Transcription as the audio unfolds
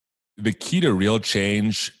the key to real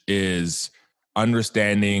change is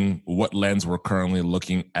understanding what lens we're currently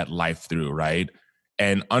looking at life through, right?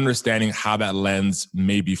 And understanding how that lens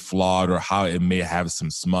may be flawed or how it may have some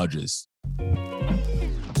smudges.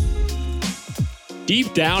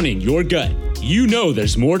 Deep down in your gut, you know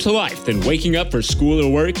there's more to life than waking up for school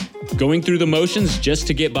or work, going through the motions just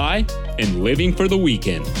to get by, and living for the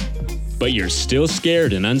weekend. But you're still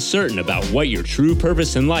scared and uncertain about what your true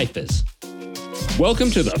purpose in life is.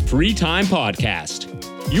 Welcome to the Free Time Podcast,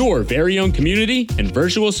 your very own community and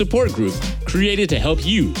virtual support group created to help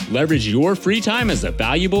you leverage your free time as a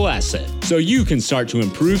valuable asset so you can start to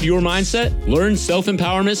improve your mindset, learn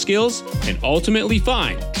self-empowerment skills, and ultimately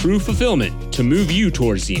find true fulfillment to move you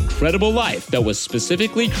towards the incredible life that was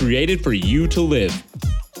specifically created for you to live.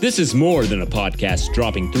 This is more than a podcast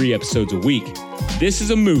dropping 3 episodes a week. This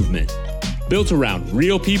is a movement built around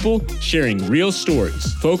real people sharing real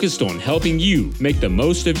stories, focused on helping you make the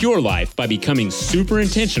most of your life by becoming super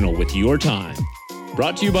intentional with your time.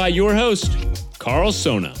 Brought to you by your host, Carl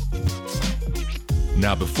Sona.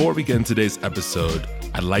 Now, before we get into today's episode,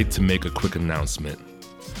 I'd like to make a quick announcement.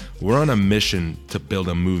 We're on a mission to build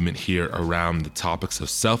a movement here around the topics of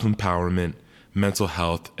self-empowerment, mental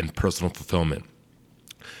health, and personal fulfillment.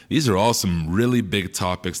 These are all some really big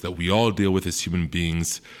topics that we all deal with as human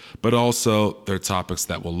beings, but also they're topics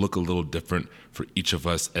that will look a little different for each of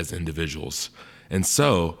us as individuals. And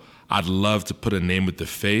so I'd love to put a name with the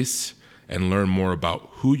face and learn more about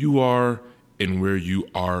who you are and where you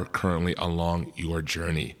are currently along your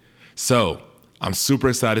journey. So I'm super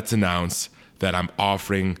excited to announce that I'm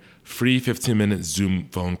offering free 15-minute Zoom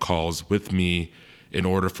phone calls with me in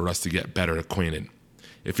order for us to get better acquainted.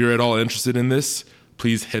 If you're at all interested in this,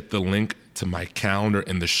 please hit the link to my calendar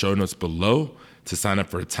in the show notes below to sign up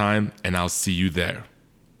for a time, and I'll see you there.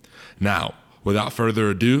 Now, without further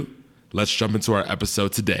ado, let's jump into our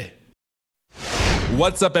episode today.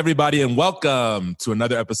 What's up, everybody, and welcome to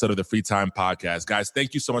another episode of the Free Time Podcast. Guys,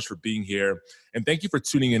 thank you so much for being here, and thank you for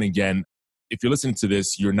tuning in again. If you're listening to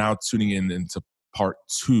this, you're now tuning in into part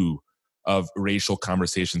 2 of Racial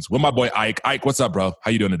Conversations with my boy Ike. Ike, what's up, bro? How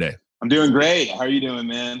you doing today? I'm doing great. How are you doing,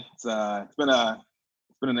 man? It's been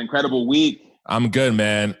an incredible week. I'm good,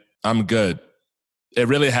 man. I'm good. It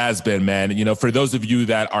really has been, man. You know, for those of you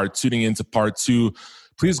that are tuning into part 2,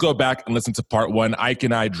 please go back and listen to part 1. Ike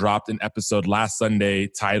and I dropped an episode last Sunday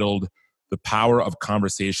titled The Power of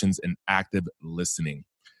Conversations and Active Listening.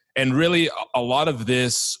 And really, a lot of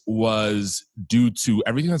this was due to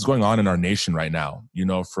everything that's going on in our nation right now, you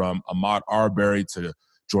know, from Ahmaud Arbery to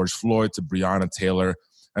George Floyd to Breonna Taylor.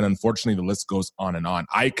 And unfortunately, the list goes on and on.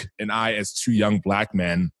 Ike and I, as 2 young black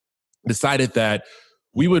men, decided that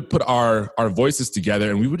we would put our voices together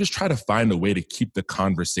and we would just try to find a way to keep the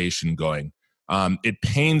conversation going. It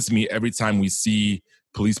pains me every time we see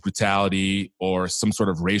police brutality or some sort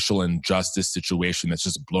of racial injustice situation that's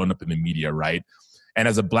just blown up in the media, right? And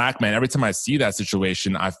as a black man, every time I see that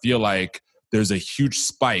situation, I feel like there's a huge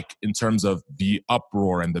spike in terms of the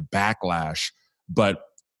uproar and the backlash. But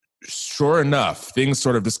sure enough, things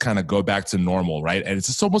sort of just kind of go back to normal, right? And it's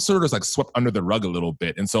just almost sort of like swept under the rug a little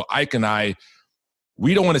bit. And so Ike and I,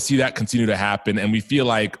 we don't want to see that continue to happen. And we feel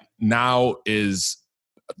like now is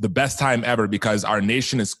the best time ever because our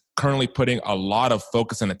nation is currently putting a lot of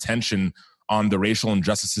focus and attention on the racial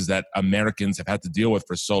injustices that Americans have had to deal with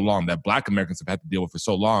for so long, that Black Americans have had to deal with for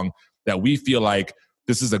so long, that we feel like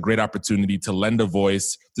this is a great opportunity to lend a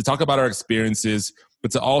voice, to talk about our experiences,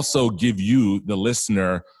 but to also give you, the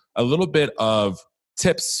listener, a little bit of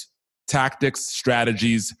tips, tactics,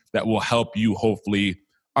 strategies that will help you hopefully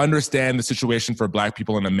understand the situation for Black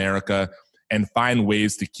people in America and find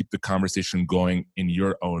ways to keep the conversation going in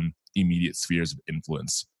your own immediate spheres of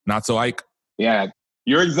influence. Not so, Ike? Yeah,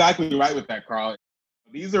 you're exactly right with that, Carl.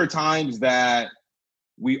 These are times that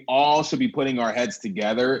we all should be putting our heads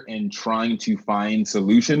together and trying to find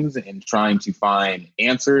solutions and trying to find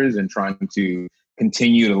answers and trying to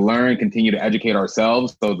continue to learn, continue to educate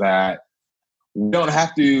ourselves so that we don't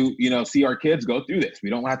have to, see our kids go through this. We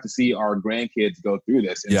don't have to see our grandkids go through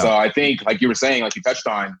this. And so I think, like you were saying, like you touched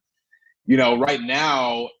on, right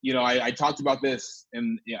now, I talked about this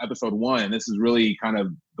in episode 1, and this is really kind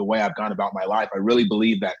of the way I've gone about my life. I really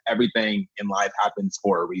believe that everything in life happens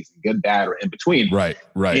for a reason, good, bad, or in between. Right.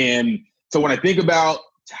 And so when I think about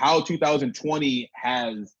how 2020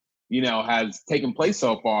 has taken place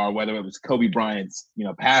so far, whether it was Kobe Bryant's,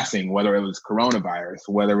 passing, whether it was coronavirus,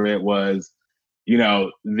 whether it was,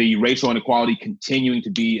 the racial inequality continuing to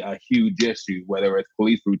be a huge issue, whether it's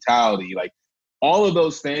police brutality, like all of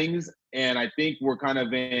those things. And I think we're kind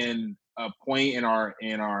of in a point in our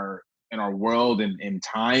world and in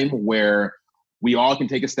time where we all can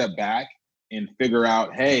take a step back and figure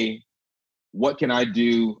out, hey, what can I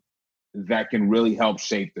do that can really help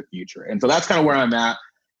shape the future? And so that's kind of where I'm at.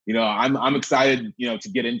 I'm excited, to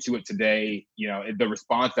get into it today. The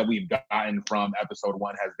response that we've gotten from episode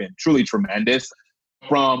 1 has been truly tremendous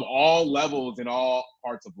from all levels and all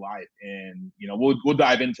parts of life. And, we'll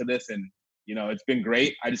dive into this, and, it's been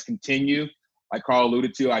great. I just continue, like Carl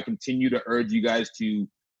alluded to, I continue to urge you guys to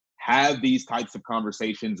have these types of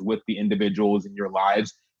conversations with the individuals in your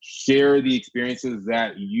lives. Share the experiences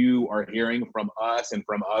that you are hearing from us and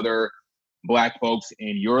from other Black folks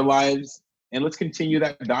in your lives. And let's continue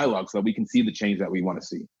that dialogue so that we can see the change that we want to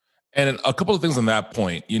see. And a couple of things on that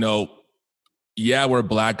point, yeah, we're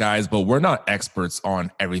Black guys, but we're not experts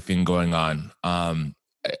on everything going on.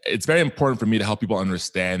 It's very important for me to help people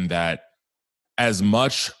understand that as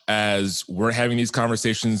much as we're having these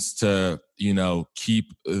conversations to,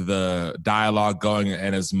 keep the dialogue going,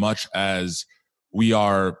 and as much as we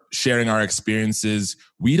are sharing our experiences,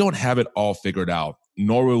 we don't have it all figured out,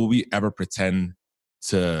 nor will we ever pretend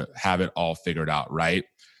to have it all figured out, right?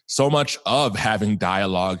 So much of having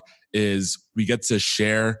dialogue is we get to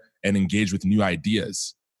share and engage with new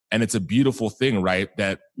ideas. And it's a beautiful thing, right?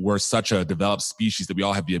 That we're such a developed species that we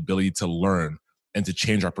all have the ability to learn and to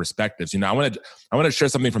change our perspectives. I want to share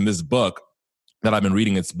something from this book that I've been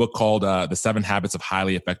reading. It's a book called The 7 Habits of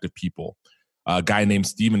Highly Effective People. A guy named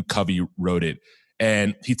Stephen Covey wrote it.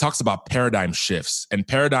 And he talks about paradigm shifts. And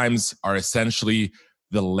paradigms are essentially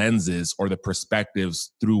the lenses or the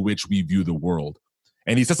perspectives through which we view the world.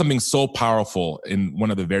 And he said something so powerful in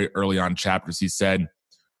one of the very early on chapters. He said,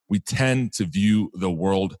 we tend to view the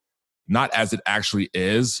world not as it actually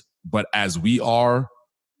is, but as we are,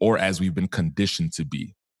 or as we've been conditioned to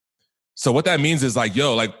be. So what that means is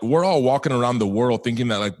we're all walking around the world thinking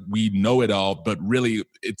that we know it all, but really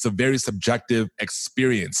it's a very subjective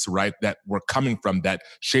experience, right? That we're coming from that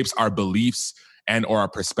shapes our beliefs and or our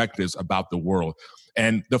perspectives about the world.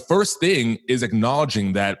 And the first thing is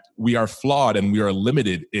acknowledging that we are flawed and we are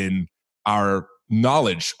limited in our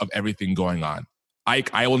knowledge of everything going on.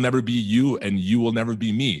 I will never be you and you will never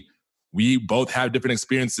be me. We both have different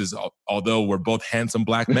experiences, although we're both handsome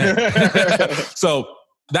Black men. So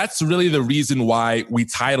that's really the reason why we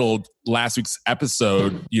titled last week's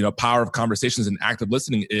episode, Power of Conversations and Active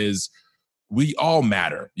Listening, is we all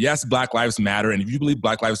matter. Yes, Black lives matter. And if you believe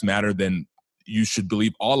Black lives matter, then you should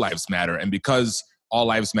believe all lives matter. And because all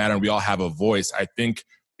lives matter and we all have a voice, I think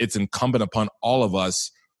it's incumbent upon all of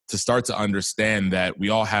us to start to understand that we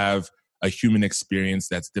all have a human experience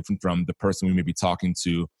that's different from the person we may be talking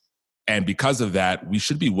to. And because of that, we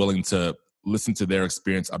should be willing to listen to their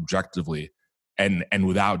experience objectively and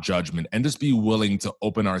without judgment, and just be willing to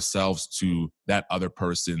open ourselves to that other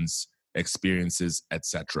person's experiences,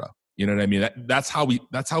 etc. You know what I mean? That's how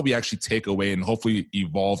we actually take away and hopefully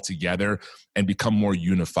evolve together and become more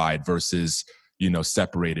unified versus,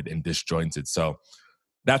 separated and disjointed. So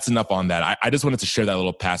that's enough on that. I just wanted to share that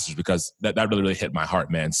little passage because that really, really hit my heart,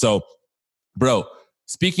 man. So, bro,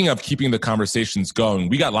 speaking of keeping the conversations going,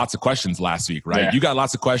 we got lots of questions last week, right? Yeah. You got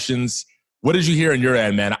lots of questions. What did you hear on your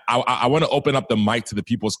end, man? I want to open up the mic to the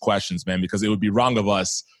people's questions, man, because it would be wrong of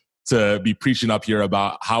us to be preaching up here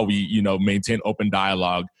about how we, maintain open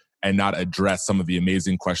dialogue and not address some of the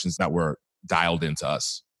amazing questions that were dialed into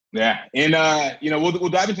us. Yeah. And, we'll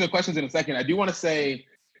dive into the questions in a second. I do want to say,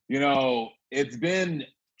 it's been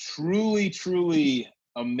truly, truly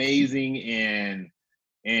amazing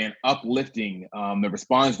and uplifting, the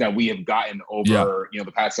response that we have gotten over,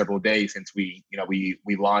 the past several days since we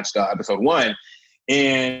launched episode 1.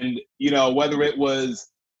 And, whether it was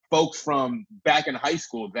folks from back in high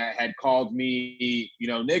school that had called me,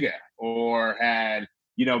 nigga, or had,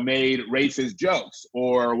 made racist jokes,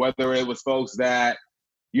 or whether it was folks that,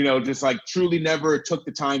 just truly never took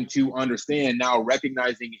the time to understand, now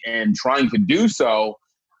recognizing and trying to do so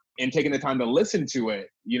and taking the time to listen to it,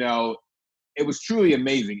 it was truly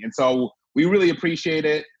amazing. And so we really appreciate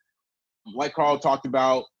it. Like Carl talked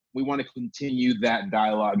about, we want to continue that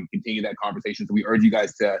dialogue and continue that conversation. So we urge you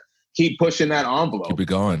guys to keep pushing that envelope. Keep it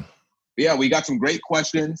going. Yeah, we got some great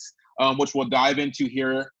questions, which we'll dive into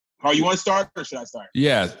here. Carl, you want to start or should I start?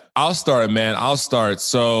 Yeah, I'll start, man. I'll start.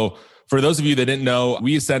 So for those of you that didn't know,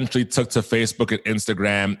 we essentially took to Facebook and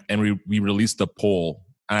Instagram and we released a poll.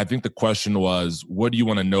 And I think the question was, what do you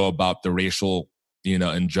want to know about the racial,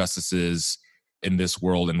 injustices in this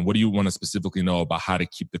world? And what do you want to specifically know about how to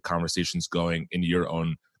keep the conversations going in your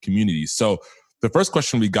own community? So the first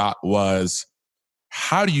question we got was,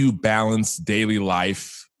 how do you balance daily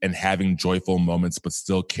life and having joyful moments, but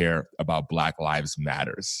still care about Black Lives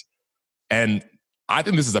Matters? And I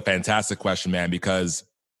think this is a fantastic question, man, because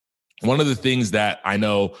one of the things that I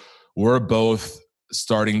know we're both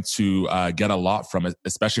starting to get a lot from,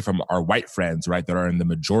 especially from our white friends, right, that are in the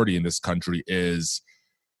majority in this country, is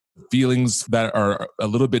feelings that are a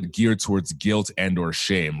little bit geared towards guilt and or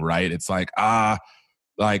shame, right? It's like,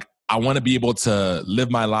 like I want to be able to live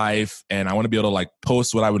my life and I want to be able to like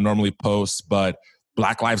post what I would normally post, but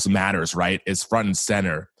Black Lives Matters, right, is front and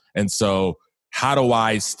center. And so how do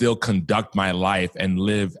I still conduct my life and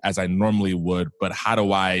live as I normally would, but how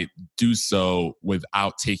do I do so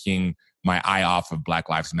without taking my eye off of Black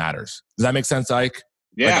Lives Matters? Does that make sense, Ike?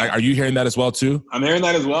 Yeah. Like, are you hearing that as well too? I'm hearing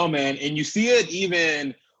that as well, man. And you see it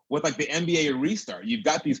even with like the NBA restart. You've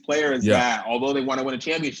got these players that, although they want to win a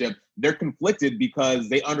championship, they're conflicted because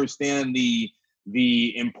they understand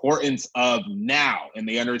the importance of now, and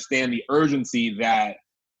they understand the urgency that,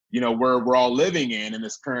 you know, we're all living in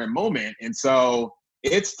this current moment. And so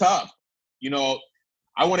it's tough. You know,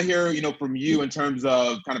 I want to hear, you know, from you in terms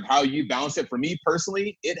of kind of how you balance it. For me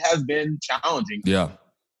personally, it has been challenging. Yeah.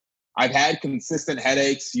 I've had consistent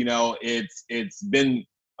headaches. You know, it's been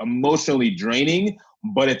emotionally draining,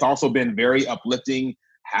 but it's also been very uplifting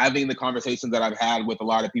having the conversations that I've had with a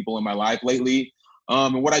lot of people in my life lately.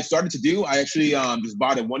 And what I started to do, I actually just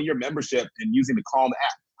bought a 1-year membership and using the Calm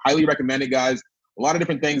app. Highly recommend it, guys. A lot of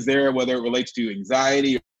different things there, whether it relates to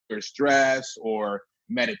anxiety or stress or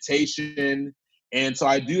meditation. And so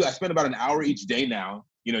I spend about an hour each day now,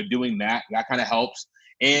 you know, doing that. That kind of helps.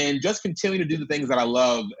 And just continue to do the things that I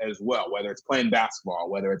love as well, whether it's playing basketball,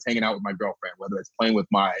 whether it's hanging out with my girlfriend, whether it's playing with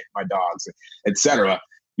my dogs, et cetera.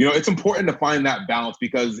 You know, it's important to find that balance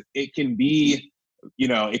because it can be, you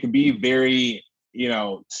know, it can be very, you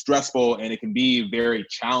know, stressful, and it can be very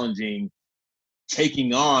challenging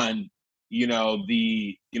taking on, you know,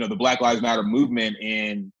 the Black Lives Matter movement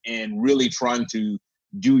and really trying to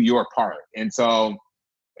do your part. And so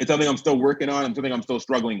it's something I'm still working on. It's something I'm still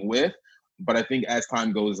struggling with. But I think as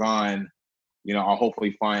time goes on, you know, I'll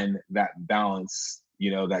hopefully find that balance, you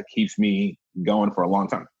know, that keeps me going for a long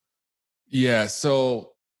time. Yeah.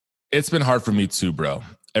 So it's been hard for me too, bro.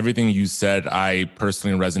 Everything you said, I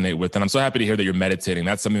personally resonate with. And I'm so happy to hear that you're meditating.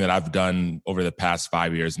 That's something that I've done over the past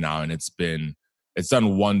 5 years now. And it's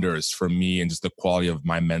done wonders for me and just the quality of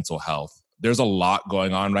my mental health. There's a lot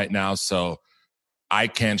going on right now. So I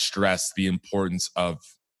can't stress the importance of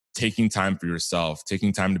taking time for yourself,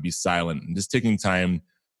 taking time to be silent, and just taking time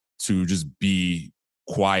to just be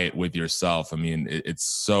quiet with yourself. I mean, it's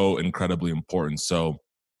so incredibly important. So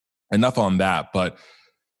enough on that. But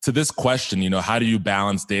to this question, you know, how do you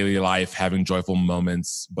balance daily life, having joyful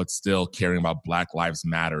moments, but still caring about Black Lives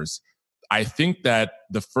Matters? I think that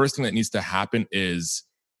the first thing that needs to happen is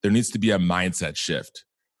there needs to be a mindset shift.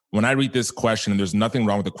 When I read this question, and there's nothing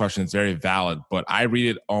wrong with the question, it's very valid, but I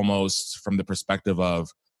read it almost from the perspective of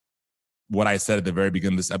what I said at the very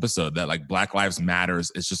beginning of this episode, that like Black Lives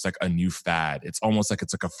Matters is just like a new fad. It's almost like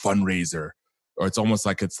it's like a fundraiser, or it's almost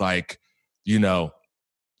like it's like, you know,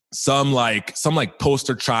 some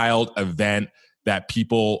poster child event that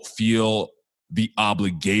people feel the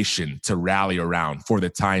obligation to rally around for the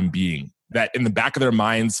time being, that in the back of their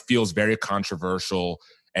minds feels very controversial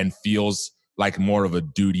and feels like more of a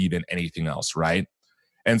duty than anything else, right?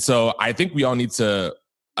 And so I think we all need to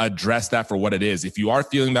address that for what it is. If you are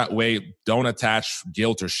feeling that way, don't attach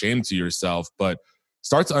guilt or shame to yourself, but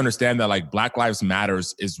start to understand that like Black Lives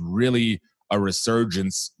Matters is really a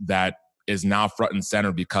resurgence that is now front and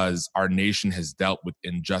center because our nation has dealt with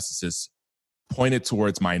injustices pointed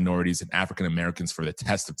towards minorities and African Americans for the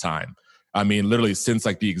test of time. I mean, literally since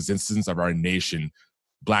like the existence of our nation,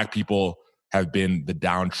 Black people have been the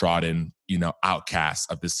downtrodden, you know, outcasts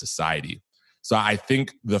of this society. So I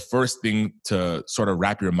think the first thing to sort of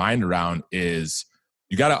wrap your mind around is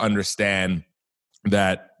you got to understand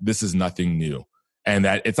that this is nothing new and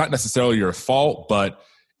that it's not necessarily your fault, but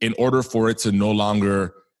in order for it to no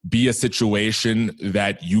longer be a situation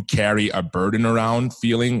that you carry a burden around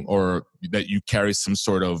feeling, or that you carry some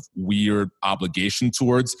sort of weird obligation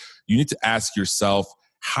towards, you need to ask yourself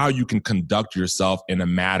how you can conduct yourself in a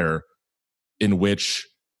manner in which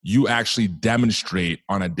you actually demonstrate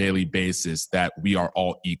on a daily basis that we are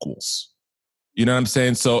all equals. You know what I'm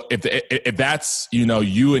saying? So if that's, you know,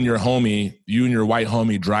 you and your white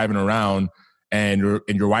homie driving around and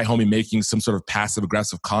your white homie making some sort of passive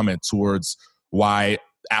aggressive comment towards why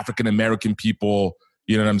African American people,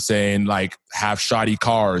 you know what I'm saying, like have shoddy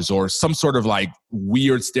cars or some sort of like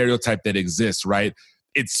weird stereotype that exists, right?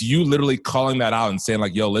 It's you literally calling that out and saying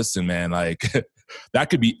like, yo, listen, man, like that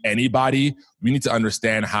could be anybody. We need to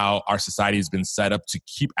understand how our society has been set up to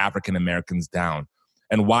keep African Americans down.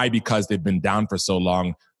 And why? Because they've been down for so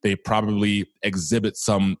long, they probably exhibit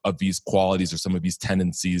some of these qualities or some of these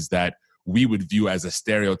tendencies that we would view as a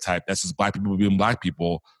stereotype. That's just Black people being Black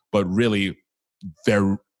people, but really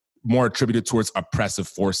they're more attributed towards oppressive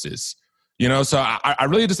forces. So I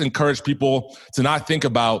really just encourage people to not think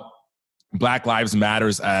about Black Lives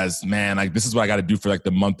Matters as, man, like this is what I got to do for like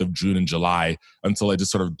the month of June and July until it just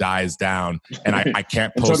sort of dies down. And I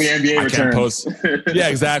can't post. Until the NBA returns. Yeah,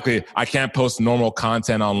 exactly. I can't post normal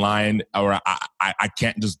content online, or I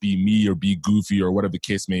can't just be me or be goofy or whatever the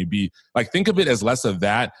case may be. Like think of it as less of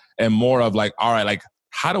that and more of like, all right, like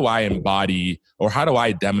how do I embody or how do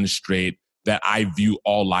I demonstrate that I view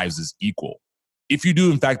all lives as equal? If you do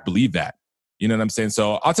in fact believe that. You know what I'm saying?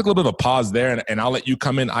 So I'll take a little bit of a pause there and I'll let you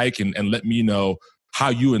come in, Ike, and let me know how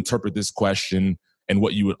you interpret this question and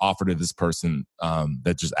what you would offer to this person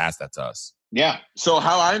that just asked that to us. Yeah. So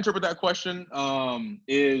how I interpret that question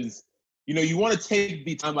is, you want to take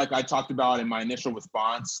the time, like I talked about in my initial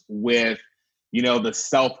response with, the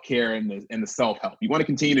self-care and the self-help. You want to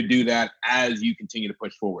continue to do that as you continue to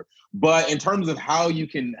push forward. But in terms of how you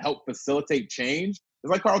can help facilitate change, it's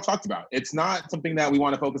like Carl talked about. It's not something that we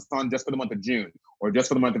want to focus on just for the month of June or just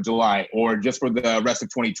for the month of July or just for the rest of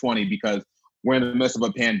 2020 because we're in the midst of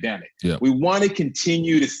a pandemic. Yeah. We want to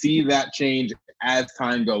continue to see that change as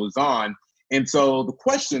time goes on. And so the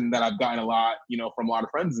question that I've gotten a lot, from a lot of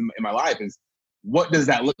friends in my life is, what does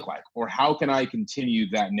that look like? Or how can I continue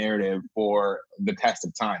that narrative for the test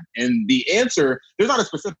of time? And the answer, there's not a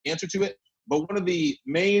specific answer to it, but one of the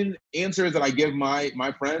main answers that I give my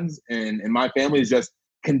friends and my family is just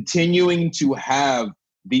continuing to have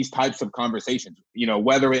these types of conversations,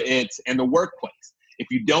 whether it's in the workplace. If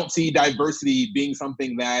you don't see diversity being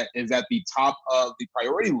something that is at the top of the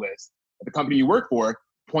priority list at the company you work for,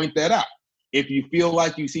 point that out. If you feel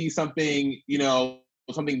like you see something,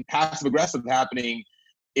 something passive aggressive happening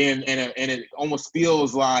and it almost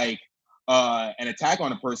feels like an attack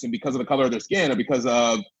on a person because of the color of their skin or because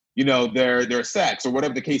of their sex or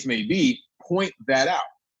whatever the case may be, point that out.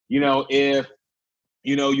 If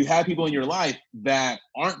you have people in your life that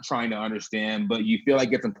aren't trying to understand, but you feel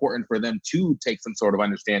like it's important for them to take some sort of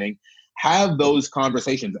understanding, have those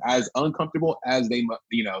conversations as uncomfortable as they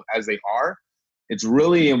are. It's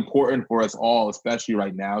really important for us all, especially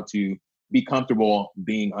right now, to be comfortable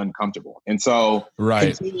being uncomfortable. And so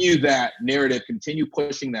continue that narrative, continue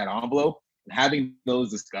pushing that envelope and having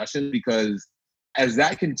those discussions, because as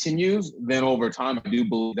that continues, then over time, I do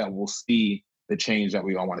believe that we'll see the change that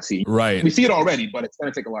we all want to see. Right. We see it already, but it's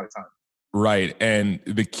going to take a lot of time. Right. And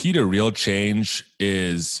the key to real change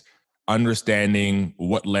is understanding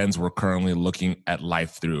what lens we're currently looking at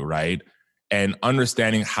life through, right? And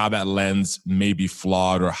understanding how that lens may be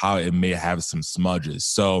flawed or how it may have some smudges.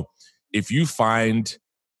 So if you find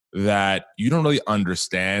that you don't really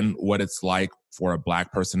understand what it's like for a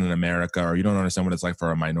Black person in America, or you don't understand what it's like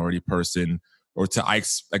for a minority person, or to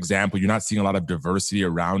Ike's example, you're not seeing a lot of diversity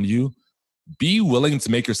around you, be willing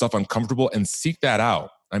to make yourself uncomfortable and seek that out.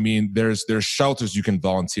 I mean, there's shelters you can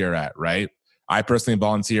volunteer at, right? I personally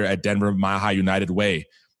volunteer at Denver Mile High United Way.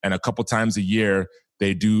 And a couple times a year,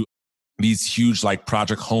 they do these huge like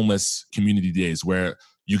Project Homeless community days where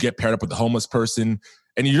you get paired up with a homeless person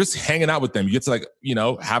and you're just hanging out with them. You get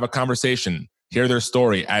to have a conversation, hear their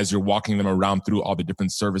story as you're walking them around through all the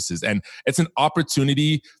different services. And it's an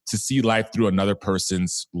opportunity to see life through another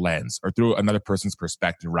person's lens or through another person's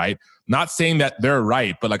perspective, right? Not saying that they're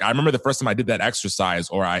right, but like I remember the first time I did that exercise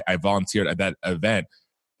or I volunteered at that event,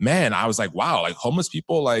 man, I was like, wow, like homeless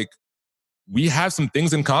people, like we have some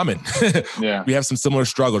things in common. Yeah. We have some similar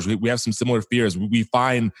struggles. We have some similar fears. We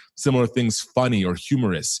find similar things funny or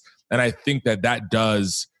humorous. And I think that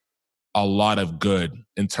does a lot of good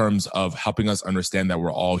in terms of helping us understand that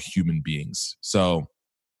we're all human beings. So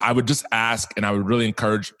I would just ask, and I would really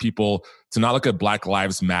encourage people to not look at Black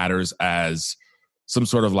Lives Matters as some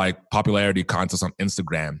sort of like popularity contest on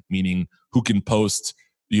Instagram, meaning who can post,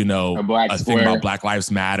 a thing about Black Lives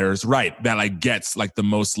Matters, right? That like gets like the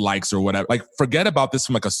most likes or whatever. Like forget about this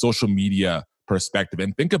from like a social media perspective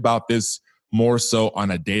and think about this more so on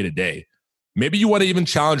a day-to-day. Maybe you want to even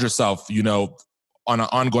challenge yourself, on an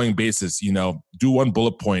ongoing basis, do one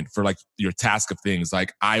bullet point for like your task of things.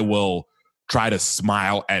 Like I will try to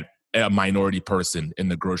smile at a minority person in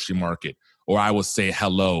the grocery market, or I will say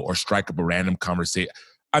hello or strike up a random conversation.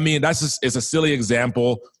 I mean, it's a silly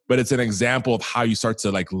example, but it's an example of how you start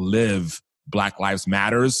to like live Black Lives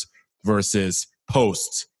Matters versus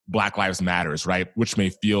post Black Lives Matters, right? Which may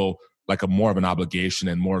feel like more of an obligation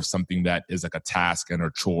and more of something that is like a task and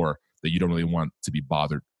a chore that you don't really want to be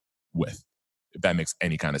bothered with, if that makes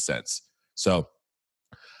any kind of sense. So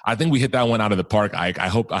I think we hit that one out of the park, Ike. I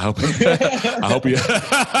hope I hope you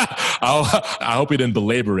I hope you didn't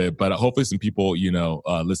belabor it, but hopefully some people,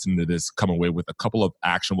 listening to this come away with a couple of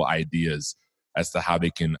actionable ideas as to how they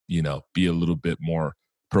can, be a little bit more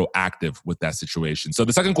proactive with that situation. So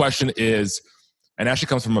the second question is, and actually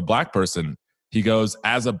comes from a Black person. He goes,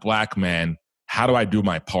 as a Black man, how do I do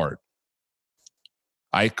my part?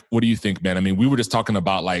 Ike, what do you think, man? I mean, we were just talking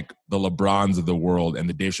about like the LeBrons of the world and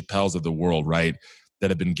the Dave Chappelles of the world, right? That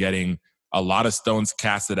have been getting a lot of stones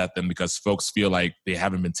casted at them because folks feel like they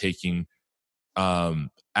haven't been taking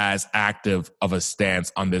as active of a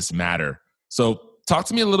stance on this matter. So talk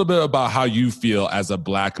to me a little bit about how you feel as a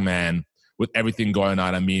Black man with everything going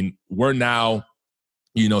on. I mean, we're now,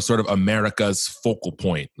 sort of America's focal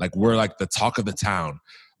point. Like we're like the talk of the town,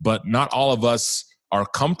 but not all of us are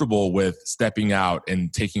comfortable with stepping out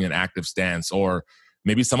and taking an active stance, or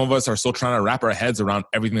maybe some of us are still trying to wrap our heads around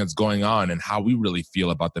everything that's going on and how we really feel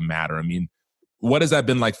about the matter. I mean, what has that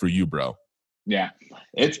been like for you, bro? Yeah,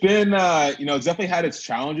 it's been, it's definitely had its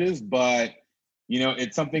challenges, but,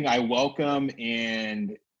 it's something I welcome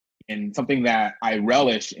and something that I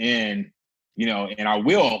relish in, and I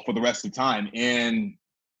will for the rest of the time. And,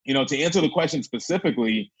 to answer the question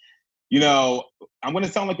specifically, I'm going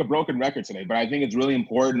to sound like a broken record today, but I think it's really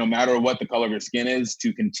important, no matter what the color of your skin is,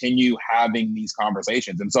 to continue having these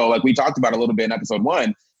conversations. And so, like we talked about a little bit in episode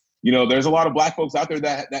 1, there's a lot of Black folks out there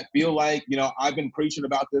that feel like, I've been preaching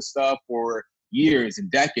about this stuff for years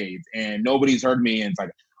and decades and nobody's heard me. And it's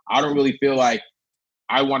like, I don't really feel like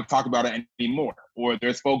I want to talk about it anymore. Or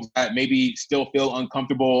there's folks that maybe still feel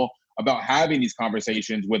uncomfortable about having these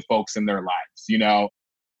conversations with folks in their lives.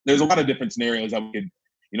 There's a lot of different scenarios that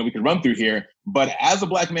we could run through here. But as a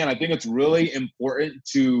Black man, I think it's really important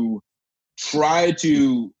to try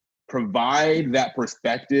to provide that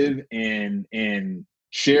perspective and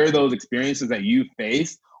share those experiences that you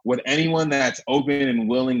face with anyone that's open and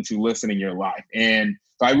willing to listen in your life. And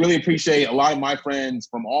so I really appreciate a lot of my friends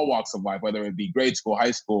from all walks of life, whether it be grade school, high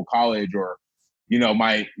school, college, or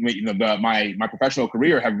my professional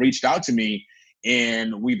career, have reached out to me.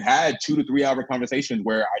 And we've had 2 to 3 hour conversations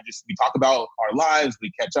where we talk about our lives,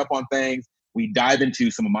 we catch up on things, we dive into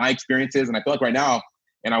some of my experiences. And I feel like right now,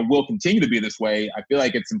 and I will continue to be this way, I feel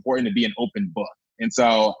like it's important to be an open book. And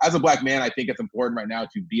so as a Black man, I think it's important right now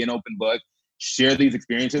to be an open book, share these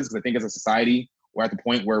experiences, because I think as a society, we're at the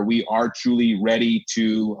point where we are truly ready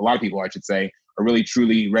to, a lot of people, I should say, are really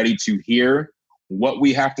truly ready to hear what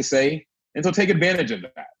we have to say. And so take advantage of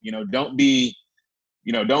that. Don't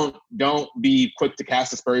be quick to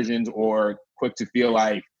cast aspersions or quick to feel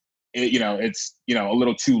like it's a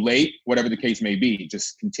little too late, whatever the case may be.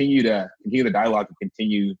 Just continue the dialogue and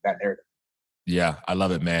continue that narrative. Yeah, I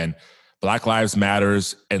love it, man. Black Lives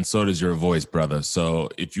Matters, and so does your voice, brother. So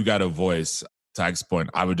if you got a voice, to Ike's point,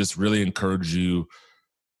 I would just really encourage you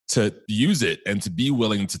to use it and to be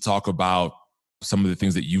willing to talk about some of the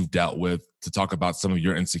things that you've dealt with, to talk about some of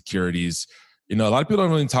your insecurities. A lot of people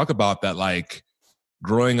don't really talk about that, like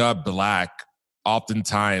growing up Black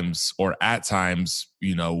oftentimes or at times,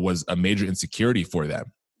 was a major insecurity for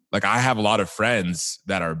them. Like I have a lot of friends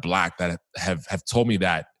that are Black that have told me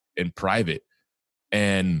that in private.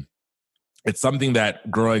 And it's something that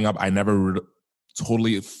growing up, I never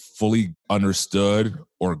totally fully understood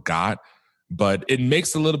or got, but it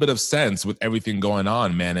makes a little bit of sense with everything going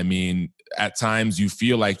on, man. I mean, at times you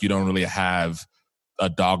feel like you don't really have a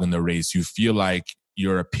dog in the race. You feel like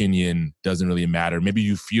your opinion doesn't really matter. Maybe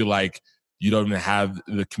you feel like you don't even have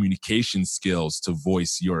the communication skills to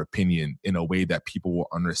voice your opinion in a way that people will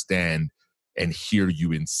understand and hear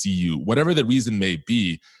you and see you. Whatever the reason may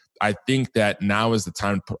be, I think that now is the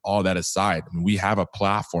time to put all that aside. I mean, we have a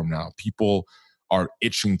platform now. People are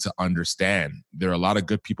itching to understand. There are a lot of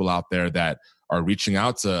good people out there that are reaching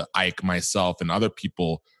out to Ike, myself, and other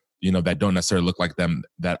people, that don't necessarily look like them,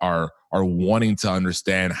 that are wanting to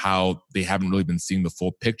understand how they haven't really been seeing the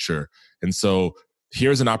full picture. And so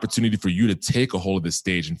here's an opportunity for you to take a hold of the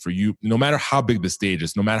stage, and for you, no matter how big the stage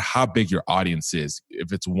is, no matter how big your audience is,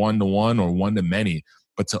 if it's 1-to-1 or 1-to-many,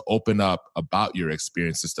 but to open up about your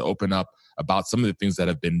experiences, to open up about some of the things that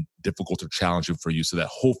have been difficult or challenging for you, so that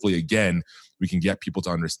hopefully, again, we can get people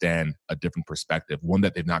to understand a different perspective, one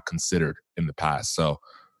that they've not considered in the past. So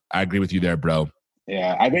I agree with you there, bro.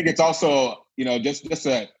 Yeah, I think it's also, just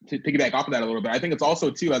to piggyback off of that a little bit, I think it's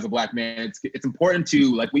also, too, as a Black man, it's important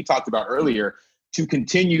to, like we talked about earlier, to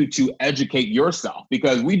continue to educate yourself,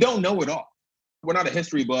 because we don't know it all. We're not a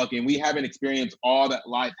history book, and we haven't experienced all that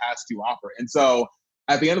life has to offer. And so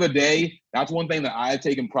at the end of the day, that's one thing that I've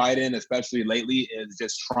taken pride in, especially lately, is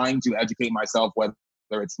just trying to educate myself, whether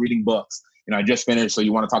it's reading books, I just finished, so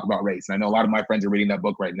you want to talk about race. And I know a lot of my friends are reading that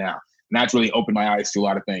book right now. And that's really opened my eyes to a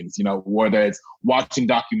lot of things, whether it's watching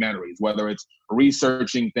documentaries, whether it's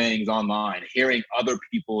researching things online, hearing other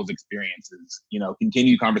people's experiences,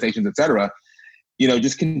 continued conversations, et cetera.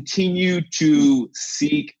 Just continue to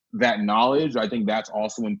seek that knowledge. I think that's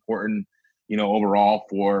also important, overall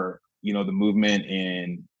for, the movement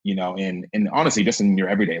and honestly, just in your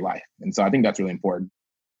everyday life. And so I think that's really important.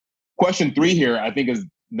 Question 3 here, I think is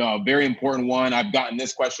a very important one. I've gotten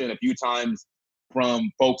this question a few times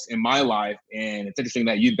from folks in my life, and it's interesting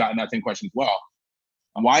that you've gotten that same question as well.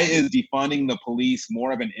 Why is defunding the police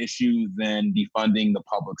more of an issue than defunding the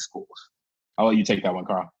public schools? I'll let you take that one,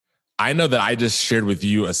 Carl. I know that I just shared with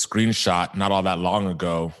you a screenshot not all that long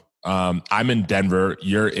ago. I'm in Denver,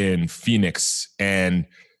 you're in Phoenix, and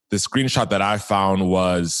the screenshot that I found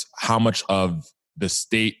was how much of the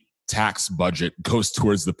state tax budget goes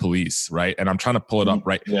towards the police, right? And I'm trying to pull it up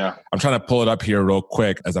I'm trying to pull it up here real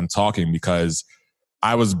quick as I'm talking, because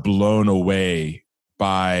I was blown away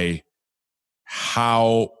by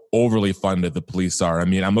how overly funded the police are. I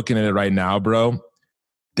mean, I'm looking at it right now, bro.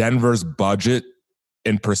 Denver's budget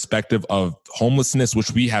in perspective of homelessness,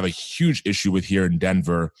 which we have a huge issue with here in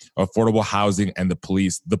Denver, affordable housing and the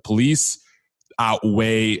police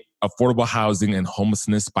outweigh affordable housing and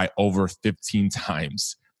homelessness by over 15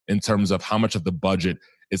 times in terms of how much of the budget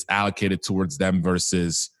is allocated towards them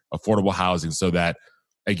versus affordable housing, so that,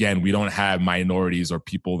 again, we don't have minorities or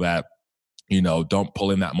people that, don't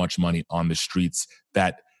pull in that much money on the streets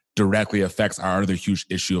that directly affects our other huge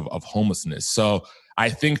issue of homelessness. So I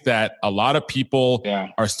think that a lot of people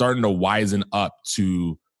are starting to wisen up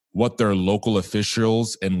to what their local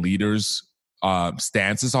officials and leaders'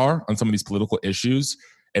 stances are on some of these political issues.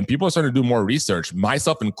 And people are starting to do more research,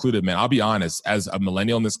 myself included, man. I'll be honest, as a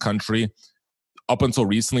millennial in this country, up until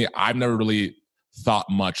recently, I've never really thought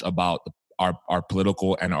much about our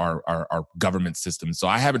political and our government system. So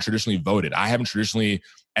I haven't traditionally voted. I haven't traditionally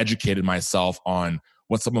educated myself on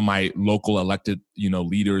what some of my local elected,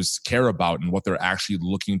 leaders care about and what they're actually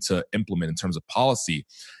looking to implement in terms of policy.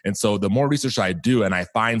 And so the more research I do and I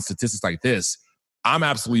find statistics like this, I'm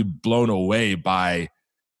absolutely blown away by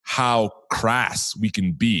how crass we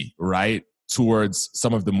can be, right, towards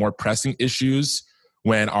some of the more pressing issues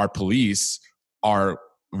when our police are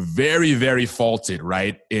very, very faulted,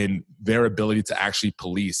 right, in their ability to actually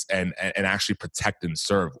police and actually protect and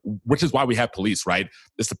serve, which is why we have police, right?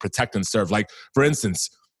 It's to protect and serve. Like, for instance,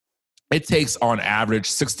 it takes on average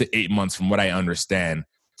 6 to 8 months, from what I understand,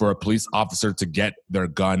 for a police officer to get their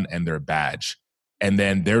gun and their badge. And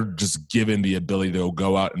then they're just given the ability to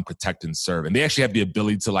go out and protect and serve. And they actually have the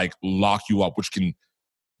ability to lock you up, which can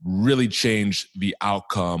really change the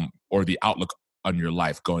outcome or the outlook on your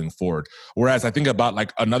life going forward. Whereas I think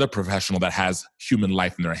about another professional that has human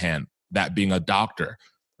life in their hand, that being a doctor.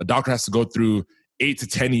 A doctor has to go through 8 to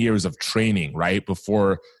 10 years of training, right,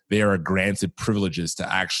 before they are granted privileges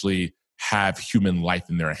to actually have human life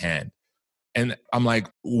in their hand. And I'm like,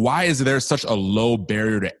 why is there such a low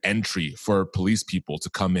barrier to entry for police people to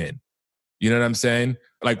come in? You know what I'm saying?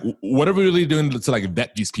 What are we really doing to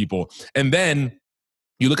vet these people? And then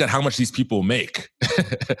you look at how much these people make.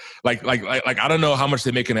 I don't know how much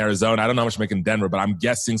they make in Arizona. I don't know how much they make in Denver, but I'm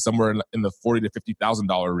guessing somewhere in the $40,000 to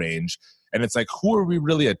 $50,000 range. And it's who are we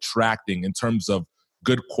really attracting in terms of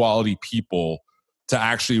good quality people to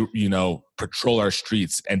actually, patrol our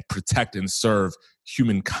streets and protect and serve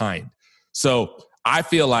humankind? So I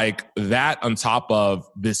feel like that, on top of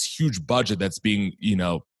this huge budget that's being,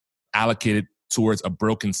 allocated towards a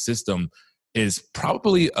broken system, is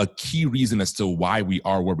probably a key reason as to why we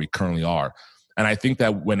are where we currently are. And I think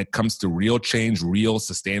that when it comes to real change, real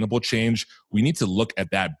sustainable change, we need to look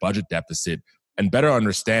at that budget deficit and better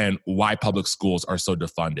understand why public schools are so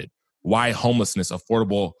defunded, why homelessness,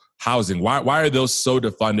 affordable housing, why are those so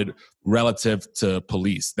defunded relative to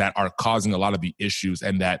police that are causing a lot of the issues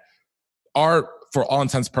and that are, for all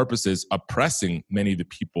intents and purposes, oppressing many of the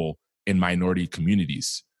people in minority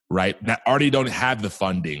communities, right, that already don't have the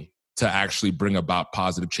funding to actually bring about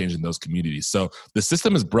positive change in those communities. So the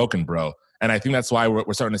system is broken, bro. And I think that's why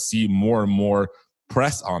we're starting to see more and more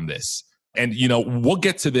press on this. And, we'll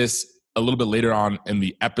get to this a little bit later on in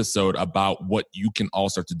the episode about what you can all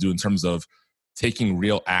start to do in terms of taking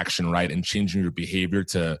real action, right, and changing your behavior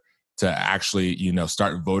to actually,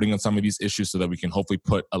 start voting on some of these issues so that we can hopefully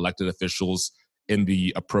put elected officials in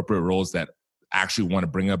the appropriate roles that actually want to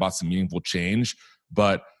bring about some meaningful change.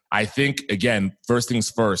 But I think, again, first things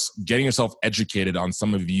first, getting yourself educated on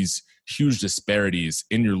some of these huge disparities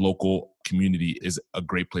in your local community is a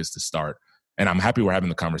great place to start. And I'm happy we're having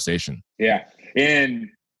the conversation. Yeah. And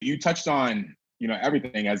you touched on,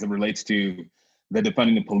 everything as it relates to the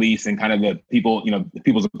defunding the police and kind of the people, the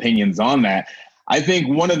people's opinions on that. I think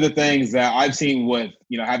one of the things that I've seen with,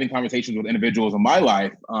 having conversations with individuals in my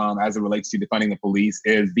life as it relates to defunding the police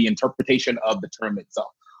is the interpretation of the term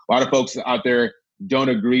itself. A lot of folks out there don't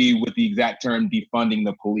agree with the exact term defunding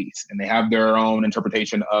the police, and they have their own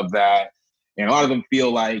interpretation of that. And a lot of them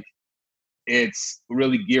feel like it's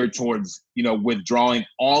really geared towards, withdrawing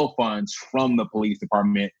all funds from the police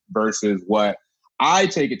department versus what I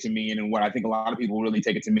take it to mean, and what I think a lot of people really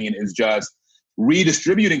take it to mean, is just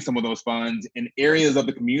redistributing some of those funds in areas of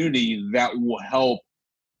the community that will help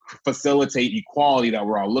facilitate equality that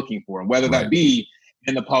we're all looking for. And whether that be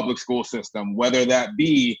in the public school system, whether that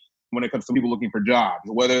be when it comes to people looking for jobs,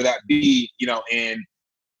 whether that be, in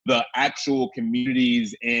the actual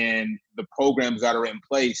communities and the programs that are in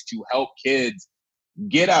place to help kids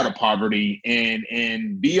get out of poverty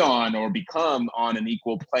and be on or become on an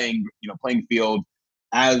equal playing field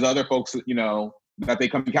as other folks, that they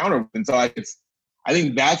come encounter with. And so I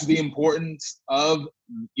think that's the importance of,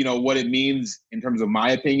 what it means in terms of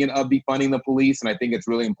my opinion of defunding the police. And I think it's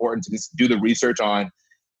really important to just do the research on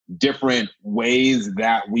different ways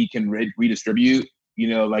that we can redistribute,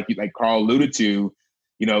 like Carl alluded to,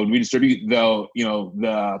 redistribute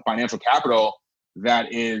the financial capital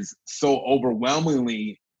that is so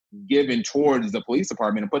overwhelmingly given towards the police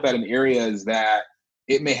department, and put that in areas that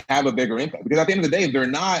it may have a bigger impact. Because at the end of the day, they're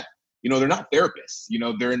not therapists,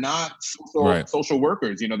 they're not social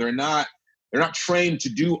workers, they're not trained to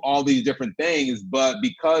do all these different things, but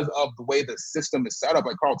because of the way the system is set up,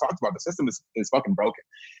 like Carl talked about, the system is fucking broken.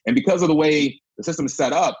 And because of the way the system is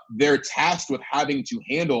set up, they're tasked with having to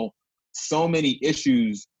handle so many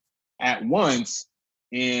issues at once.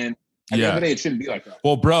 And at the end of the day, it shouldn't be like that.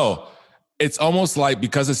 Well, bro, it's almost like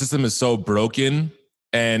because the system is so broken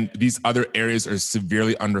and these other areas are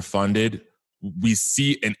severely underfunded, we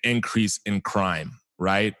see an increase in crime,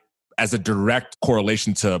 right? As a direct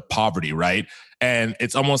correlation to poverty, right? And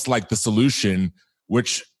it's almost like the solution,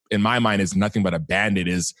 which in my mind is nothing but a Band-Aid,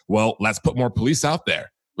 is, well, let's put more police out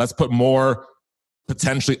there. Let's put more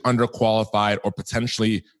potentially underqualified or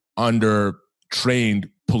potentially under-trained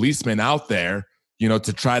policemen out there,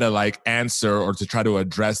 to try to answer or to try to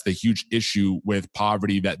address the huge issue with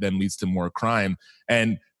poverty that then leads to more crime.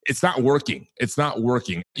 And it's not working. It's not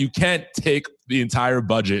working. You can't take the entire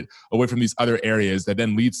budget away from these other areas that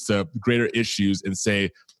then leads to greater issues and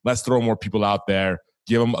say, let's throw more people out there,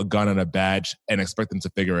 give them a gun and a badge, and expect them to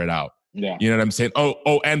figure it out. Yeah. You know what I'm saying?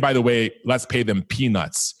 Oh, and by the way, let's pay them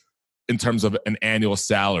peanuts in terms of an annual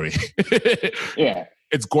salary. Yeah.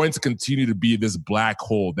 It's going to continue to be this black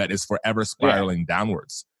hole that is forever spiraling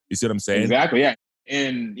downwards. You see what I'm saying? Exactly, yeah.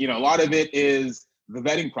 And, a lot of it is the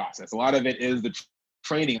vetting process. A lot of it is the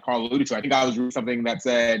training Carl alluded to. I think I was reading something that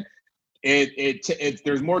said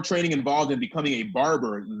there's more training involved in becoming a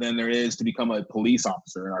barber than there is to become a police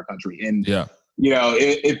officer in our country. And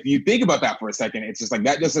if you think about that for a second, it's just like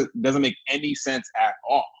that doesn't make any sense at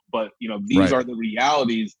all. But these are the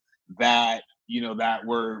realities that that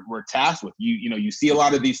we're tasked with. You see a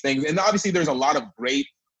lot of these things, and obviously there's a lot of great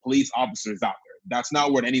police officers out there. That's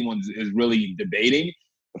not what anyone is really debating.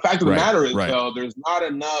 The fact of the matter is, though, there's not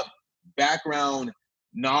enough background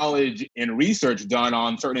knowledge and research done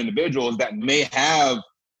on certain individuals that may have,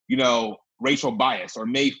 racial bias or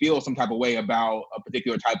may feel some type of way about a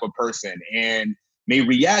particular type of person and may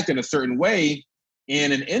react in a certain way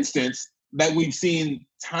in an instance that we've seen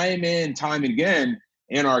time and time again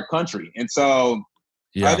in our country. And so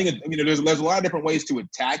I think, there's a lot of different ways to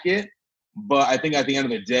attack it, but I think at the end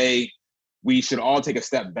of the day, we should all take a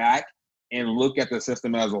step back and look at the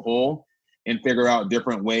system as a whole and figure out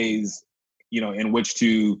different ways in which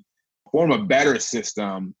to form a better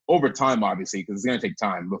system over time, obviously, because it's going to take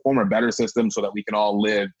time, but form a better system so that we can all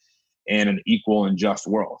live in an equal and just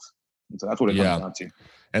world. And so that's what it comes down to.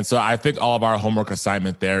 And so I think all of our homework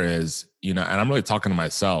assignment there is, and I'm really talking to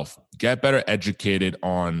myself, get better educated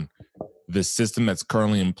on the system that's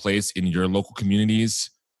currently in place in your local communities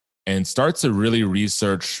and start to really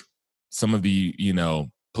research some of the,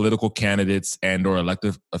 political candidates and or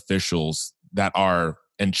elected officials that are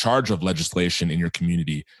in charge of legislation in your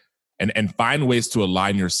community, and find ways to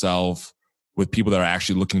align yourself with people that are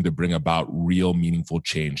actually looking to bring about real meaningful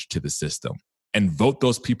change to the system, and vote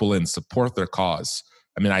those people in, support their cause.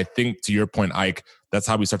 I mean, I think to your point, Ike, that's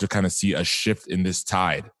how we start to kind of see a shift in this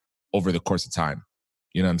tide over the course of time.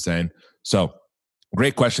 You know what I'm saying? So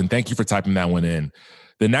great question. Thank you for typing that one in.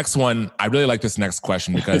 The next one, I really like this next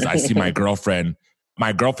question because I see my girlfriend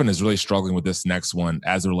is really struggling with this next one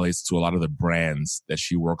as it relates to a lot of the brands that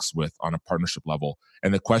she works with on a partnership level.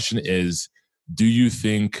 And the question is, do you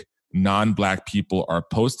think non-Black people are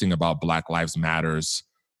posting about Black Lives Matters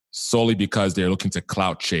solely because they're looking to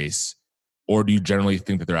clout chase? Or do you generally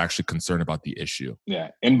think that they're actually concerned about the issue? Yeah.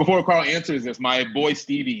 And before Carl answers this, my boy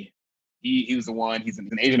Stevie, he was the one, he's an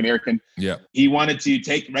Asian American. Yeah. He wanted to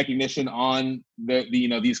take recognition on the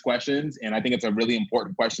these questions. And I think it's a really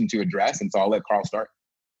important question to address. And so I'll let Carl start.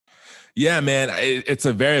 Yeah, man, it's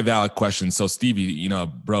a very valid question. So Stevie,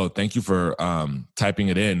 bro, thank you for typing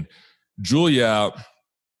it in. Julia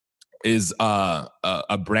is a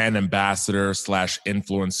brand ambassador /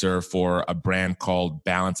 influencer for a brand called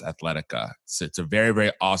Balance Athletica. So it's a very,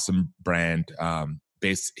 very awesome brand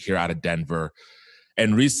based here out of Denver.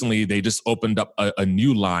 And recently they just opened up a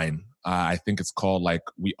new line. I think it's called like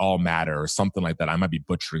We All Matter or something like that. I might be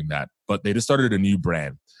butchering that, but they just started a new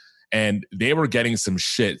brand and they were getting some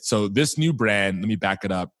shit. So this new brand, let me back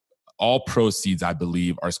it up. All proceeds, I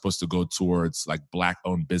believe, are supposed to go towards like Black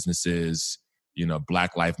owned businesses,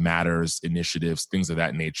 Black Lives Matters initiatives, things of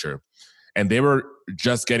that nature. And they were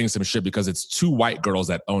just getting some shit because it's 2 white girls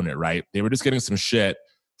that own it, right? They were just getting some shit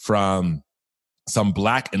from some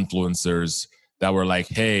Black influencers that were like,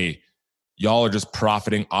 hey, y'all are just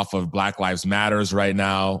profiting off of Black Lives Matters right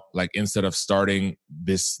now. Like, instead of starting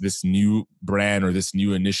this new brand or this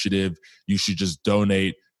new initiative, you should just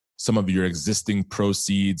donate some of your existing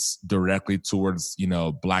proceeds directly towards,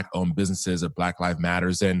 Black owned businesses or Black Lives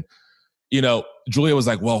Matters. And, Julia was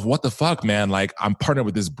like, well, what the fuck, man? Like, I'm partnered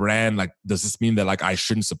with this brand. Like, does this mean that like I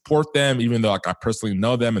shouldn't support them, even though like I personally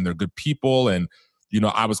know them and they're good people? And,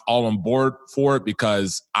 I was all on board for it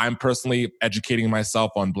because I'm personally educating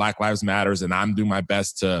myself on Black Lives Matters and I'm doing my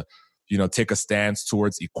best to, take a stance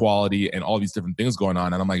towards equality and all these different things going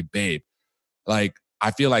on. And I'm like, babe, like,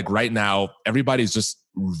 I feel like right now, everybody's just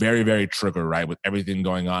very, very triggered, right, with everything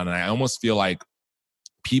going on. And I almost feel like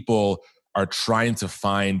people are trying to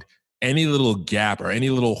find any little gap or any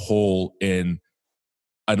little hole in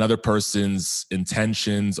another person's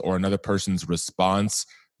intentions or another person's response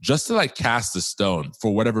just to like cast a stone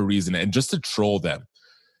for whatever reason and just to troll them.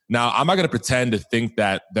 Now, I'm not going to pretend to think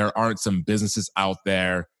that there aren't some businesses out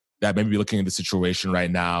there that may be looking at the situation right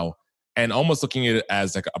now and almost looking at it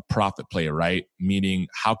as like a profit play, right? Meaning,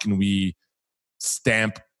 how can we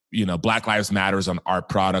stamp, Black Lives Matters on our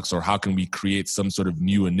products, or how can we create some sort of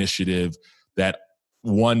new initiative that,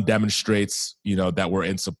 one, demonstrates, that we're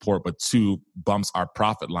in support, but 2, bumps our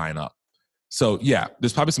profit line up. So yeah,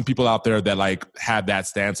 there's probably some people out there that like have that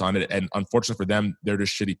stance on it. And unfortunately for them, they're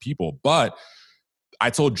just shitty people. But I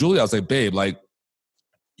told Julia, I was like, babe, like,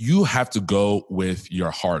 you have to go with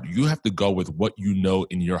your heart. You have to go with what you know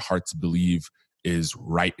in your heart to believe is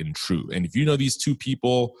right and true. And if you know these 2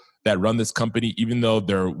 people that run this company, even though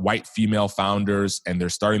they're white female founders and they're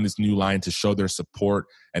starting this new line to show their support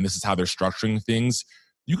and this is how they're structuring things,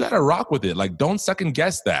 you got to rock with it. Like, don't second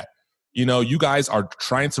guess that. You guys are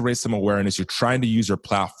trying to raise some awareness. You're trying to use your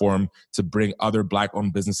platform to bring other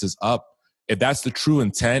Black-owned businesses up. If that's the true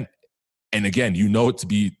intent, and again, it to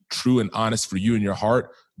be true and honest for you in your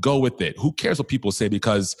heart, go with it. Who cares what people say?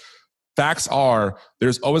 Because facts are,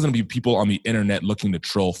 there's always going to be people on the internet looking to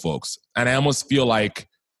troll folks. And I almost feel like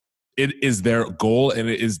it is their goal and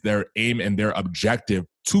it is their aim and their objective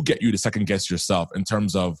to get you to second guess yourself in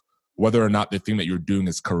terms of whether or not the thing that you're doing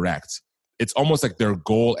is correct. It's almost like their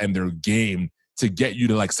goal and their game to get you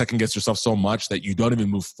to like second guess yourself so much that you don't even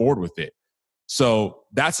move forward with it. So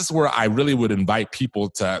that's just where I really would invite people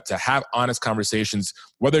to have honest conversations,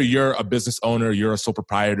 whether you're a business owner, you're a sole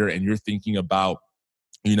proprietor, and you're thinking about,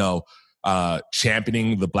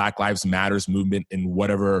 championing the Black Lives Matters movement in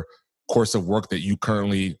whatever course of work that you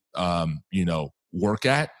currently, work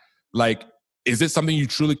at. Like, is it something you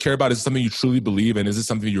truly care about? Is it something you truly believe in? Is it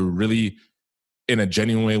something you're really, in a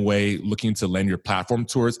genuine way, looking to lend your platform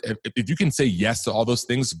towards? If you can say yes to all those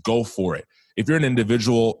things, go for it. If you're an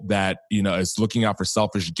individual that, is looking out for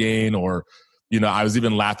selfish gain, or, I was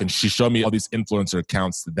even laughing, she showed me all these influencer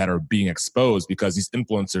accounts that are being exposed because these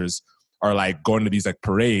influencers are like going to these like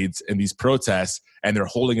parades and these protests and they're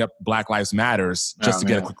holding up Black Lives Matters just to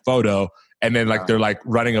get a quick photo. And then like, they're like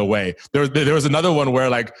running away. There was another one where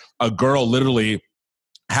like a girl literally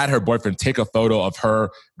had her boyfriend take a photo of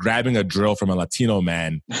her grabbing a drill from a Latino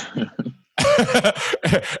man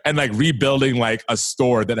and like rebuilding like a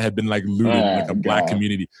store that had been like looted in like a Black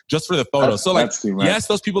community just for the photo. So like, yes,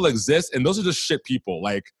 those people exist and those are just shit people.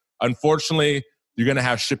 Like, unfortunately, you're going to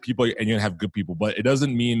have shit people and you're going to have good people, but it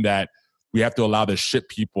doesn't mean that we have to allow the shit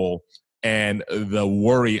people and the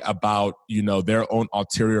worry about, their own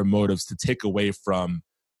ulterior motives to take away from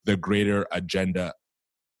the greater agenda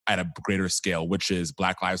at a greater scale, which is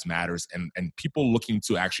Black Lives Matters and people looking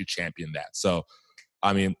to actually champion that. So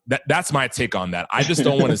I mean, that's my take on that. I just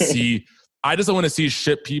don't want to see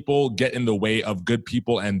shit people get in the way of good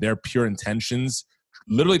people and their pure intentions,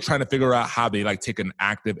 literally trying to figure out how they like take an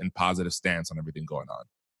active and positive stance on everything going on.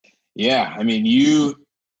 Yeah, I mean, you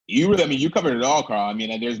covered it all, Carl. I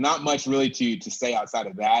mean, there's not much really to say outside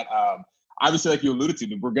of that. Obviously, like you alluded to,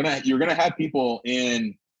 you're gonna have people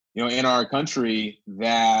in our country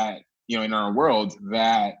that, in our world,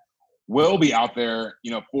 that will be out there,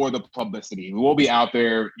 for the publicity. Who will be out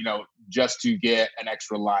there, just to get an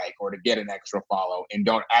extra like or to get an extra follow, and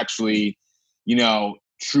don't actually,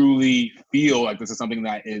 truly feel like this is something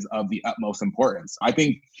that is of the utmost importance. I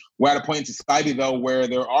think we're at a point in society, though, where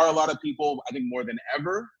there are a lot of people, I think more than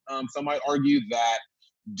ever, some might argue, that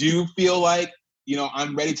do feel like,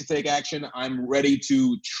 I'm ready to take action. I'm ready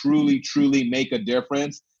to truly, truly make a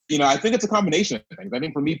difference. I think it's a combination of things. I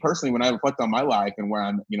think for me personally, when I reflect on my life and where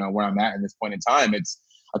I'm at in this point in time, it's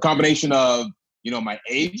a combination of, my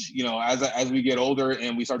age, as we get older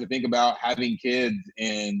and we start to think about having kids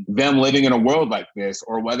and them living in a world like this,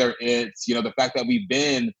 or whether it's, the fact that we've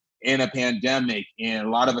been in a pandemic and a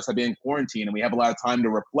lot of us have been in quarantine and we have a lot of time to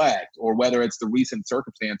reflect, or whether it's the recent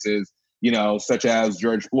circumstances, such as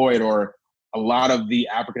George Floyd, or a lot of the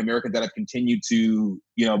African Americans that have continued to,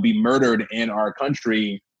 be murdered in our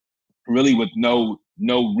country, really with no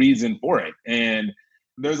reason for it. And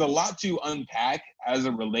there's a lot to unpack as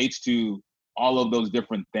it relates to all of those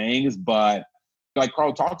different things. But like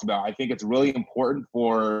Carl talked about, I think it's really important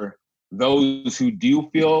for those who do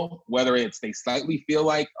feel, whether it's they slightly feel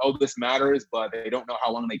like, oh, this matters, but they don't know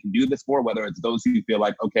how long they can do this for, whether it's those who feel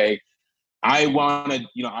like, okay, I want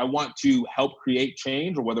to help create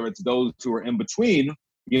change, or whether it's those who are in between.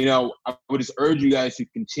 I would just urge you guys to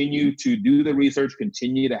continue to do the research,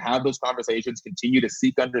 continue to have those conversations, continue to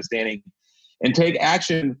seek understanding, and take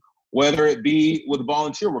action, whether it be with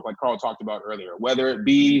volunteer work like Carl talked about earlier, whether it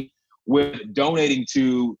be with donating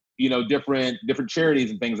to, different charities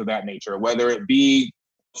and things of that nature, whether it be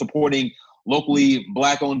supporting locally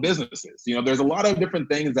Black-owned businesses. There's a lot of different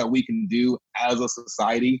things that we can do as a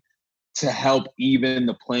society to help even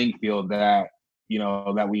the playing field that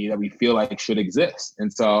we feel like should exist.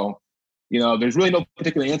 And so, there's really no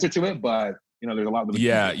particular answer to it, but there's a lot of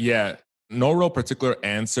no real particular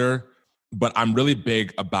answer. But I'm really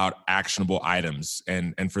big about actionable items.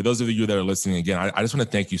 And for those of you that are listening again, I just want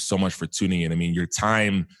to thank you so much for tuning in. I mean, your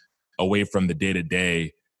time away from the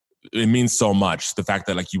day-to-day, it means so much. The fact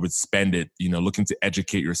that like you would spend it, looking to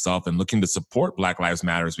educate yourself and looking to support Black Lives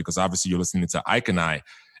Matters, because obviously you're listening to Ike and I.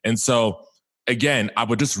 And so again, I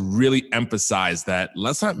would just really emphasize that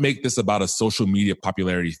let's not make this about a social media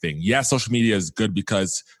popularity thing. Yeah, social media is good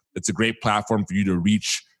because it's a great platform for you to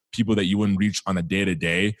reach people that you wouldn't reach on a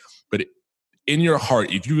day-to-day. But in your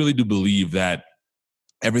heart, if you really do believe that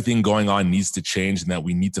everything going on needs to change and that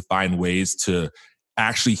we need to find ways to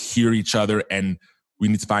actually hear each other and we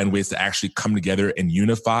need to find ways to actually come together and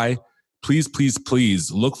unify, please, please,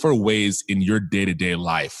 please look for ways in your day-to-day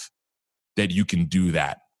life that you can do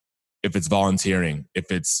that. If it's volunteering,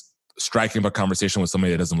 if it's striking up a conversation with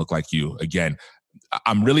somebody that doesn't look like you. Again,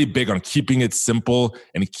 I'm really big on keeping it simple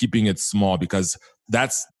and keeping it small, because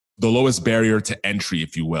that's the lowest barrier to entry,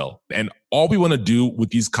 if you will. And all we want to do with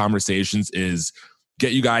these conversations is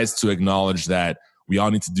get you guys to acknowledge that we all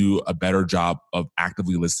need to do a better job of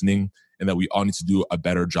actively listening, and that we all need to do a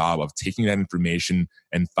better job of taking that information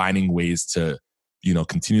and finding ways to,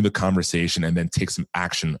 continue the conversation and then take some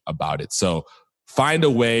action about it. So find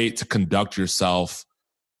a way to conduct yourself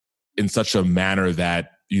in such a manner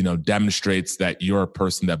that, demonstrates that you're a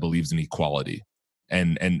person that believes in equality.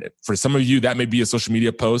 And for some of you, that may be a social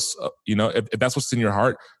media post, if that's what's in your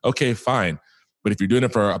heart, okay, fine. But if you're doing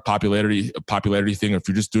it for a popularity thing, or if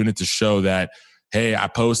you're just doing it to show that, hey, I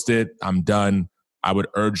posted, I'm done, I would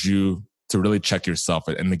urge you to really check yourself.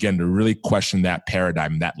 And again, to really question that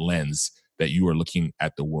paradigm, that lens that you are looking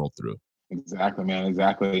at the world through. Exactly, man.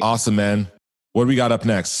 Exactly. Awesome, man. What do we got up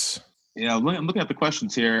next? I'm looking at the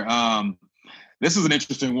questions here. This is an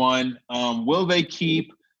interesting one. Will they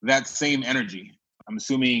keep that same energy? I'm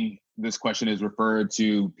assuming this question is referred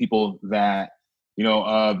to people that,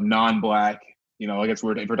 of non-Black, I guess if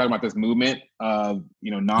we're talking about this movement of,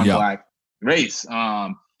 non-Black race.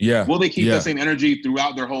 Will they keep the same energy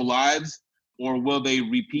throughout their whole lives, or will they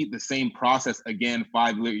repeat the same process again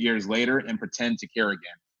 5 years later and pretend to care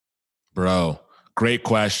again? Bro, great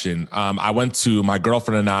question. I went to, my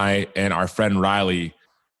girlfriend and I and our friend Riley,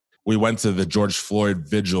 we went to the George Floyd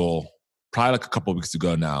vigil probably like a couple of weeks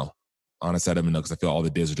ago now. Honestly, I don't even know, because I feel all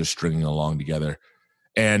the days are just stringing along together.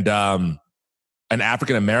 And an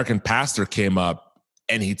African-American pastor came up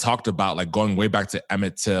And he talked about like going way back to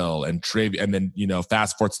Emmett Till and and then,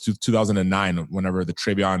 fast forward to 2009, whenever the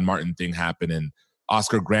Trayvon Martin thing happened, and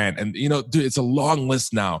Oscar Grant. And, dude, it's a long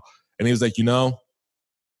list now. And he was like,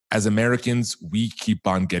 as Americans, we keep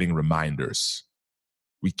on getting reminders.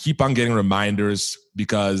 We keep on getting reminders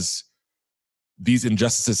because these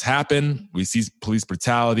injustices happen. We see police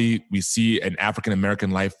brutality. We see an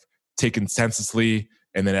African-American life taken senselessly.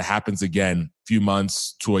 And then it happens again a few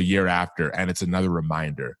months to a year after, and it's another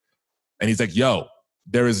reminder. And he's like, yo,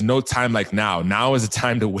 there is no time like now. Now is the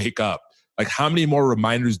time to wake up. Like, how many more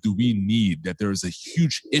reminders do we need that there is a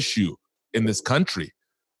huge issue in this country?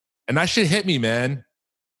 And that shit hit me, man.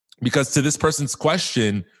 Because to this person's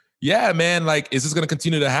question, yeah, man, like, is this going to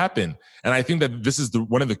continue to happen? And I think that this is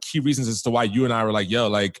one of the key reasons as to why you and I were like, yo,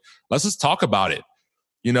 like, let's just talk about it.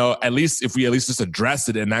 At least if we just address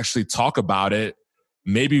it and actually talk about it,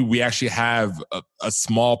 maybe we actually have a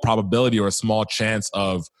small probability or a small chance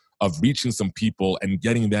of reaching some people and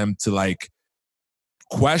getting them to like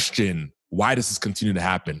question, why does this continue to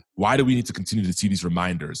happen? Why do we need to continue to see these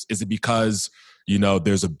reminders? Is it because,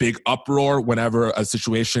 there's a big uproar whenever a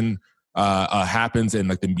situation happens and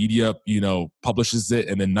like the media, publishes it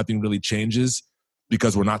and then nothing really changes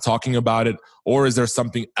because we're not talking about it? Or is there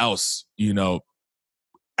something else,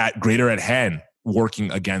 greater at hand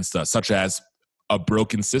working against us, such as a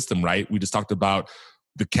broken system, right? We just talked about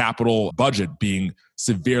the capital budget being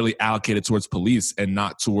severely allocated towards police and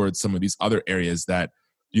not towards some of these other areas that,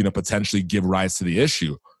 potentially give rise to the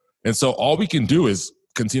issue. And so all we can do is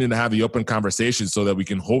continue to have the open conversation so that we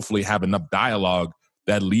can hopefully have enough dialogue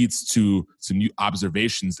that leads to new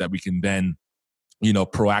observations that we can then,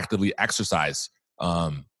 proactively exercise,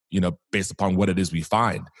 based upon what it is we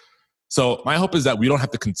find. So my hope is that we don't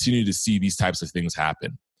have to continue to see these types of things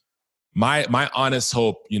happen. My honest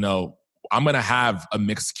hope, I'm going to have a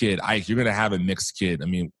mixed kid. You're going to have a mixed kid. I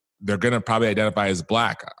mean, they're going to probably identify as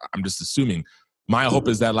Black. I'm just assuming. My hope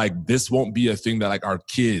is that like this won't be a thing that like our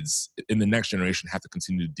kids in the next generation have to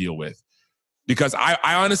continue to deal with. Because I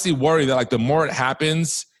honestly worry that like the more it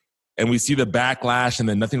happens and we see the backlash and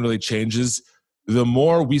then nothing really changes, the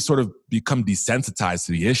more we sort of become desensitized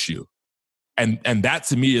to the issue. And that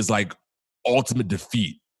to me is like ultimate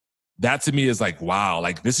defeat. That to me is like, wow,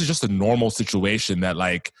 like this is just a normal situation that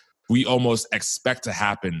like we almost expect to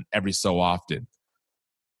happen every so often.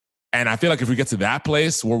 And I feel like if we get to that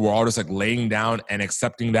place where we're all just like laying down and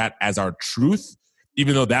accepting that as our truth,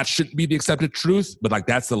 even though that shouldn't be the accepted truth, but like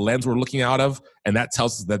that's the lens we're looking out of, and that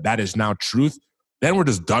tells us that that is now truth, then we're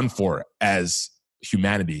just done for as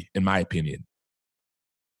humanity, in my opinion.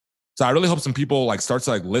 So I really hope some people like start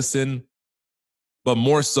to like listen, but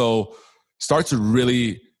more so start to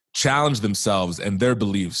really challenge themselves and their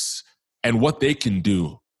beliefs and what they can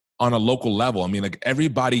do on a local level. I mean, like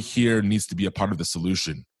everybody here needs to be a part of the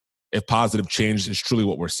solution if positive change is truly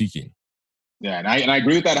what we're seeking. Yeah, and I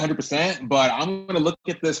agree with that 100%, but I'm going to look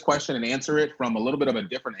at this question and answer it from a little bit of a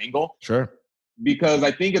different angle. Sure. Because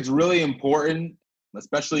I think it's really important,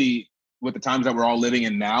 especially with the times that we're all living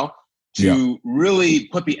in now, to really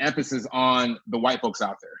put the emphasis on the white folks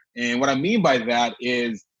out there. And what I mean by that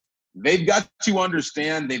is they've got to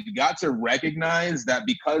understand, they've got to recognize that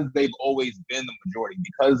because they've always been the majority,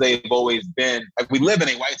 because they've always been, like we live in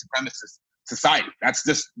a white supremacist society. That's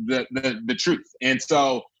just the truth. And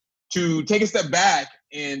so to take a step back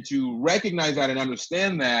and to recognize that and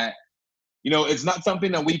understand that, it's not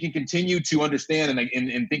something that we can continue to understand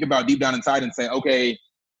and think about deep down inside and say, okay,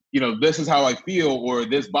 this is how I feel or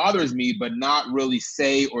this bothers me, but not really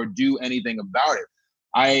say or do anything about it.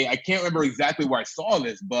 I can't remember exactly where I saw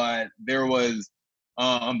this, but there was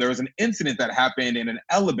an incident that happened in an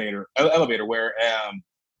elevator where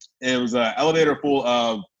it was an elevator full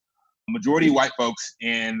of majority white folks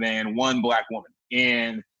and then one Black woman.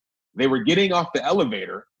 And they were getting off the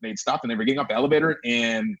elevator. They'd stopped and they were getting off the elevator.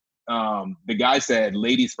 And the guy said,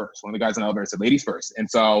 ladies first. One of the guys on the elevator said, ladies first. And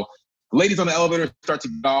so the ladies on the elevator start to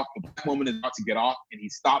get off. The Black woman is about to get off and he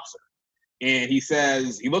stops her. And he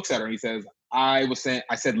looks at her and he says, I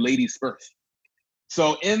said ladies first.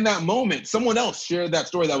 So in that moment, someone else shared that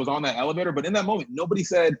story that was on that elevator. But in that moment, nobody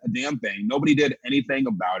said a damn thing. Nobody did anything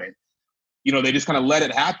about it. They just kind of let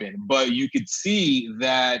it happen. But you could see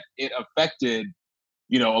that it affected,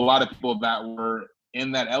 a lot of people that were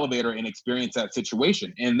in that elevator and experienced that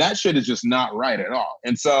situation. And that shit is just not right at all.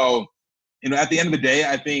 And so, at the end of the day,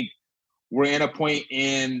 I think we're in a point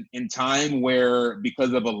in time where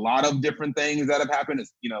because of a lot of different things that have happened,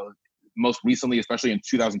 most recently, especially in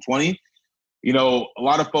 2020, a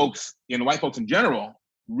lot of folks, white folks in general,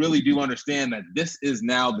 really do understand that this is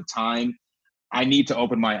now the time I need to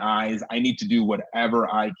open my eyes. I need to do whatever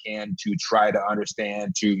I can to try to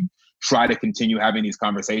understand, to try to continue having these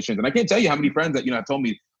conversations. And I can't tell you how many friends that, have told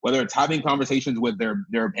me, whether it's having conversations with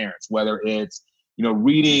their parents, whether it's,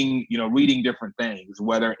 reading different things,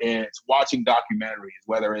 whether it's watching documentaries,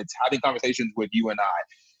 whether it's having conversations with you and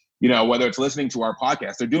I, whether it's listening to our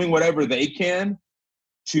podcast, they're doing whatever they can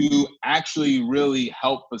to actually really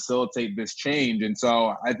help facilitate this change. And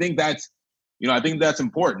so I think that's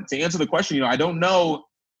important. To answer the question, I don't know.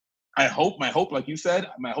 My hope, like you said,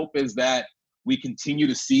 my hope is that we continue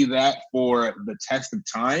to see that for the test of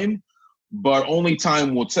time, but only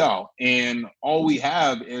time will tell. And all we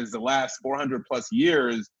have is the last 400 plus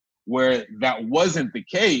years where that wasn't the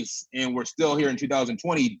case. And we're still here in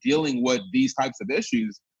 2020 dealing with these types of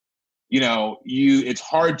issues. It's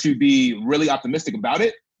hard to be really optimistic about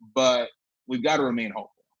it, but we've got to remain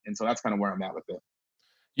hopeful. And so that's kind of where I'm at with it.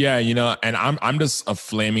 Yeah, and I'm just a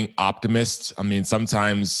flaming optimist. I mean,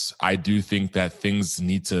 sometimes I do think that things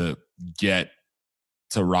need to get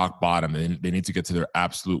to rock bottom and they need to get to their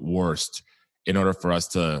absolute worst in order for us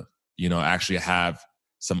to, actually have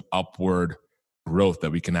some upward growth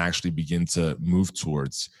that we can actually begin to move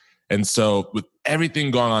towards. And so with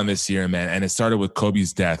everything going on this year, man, and it started with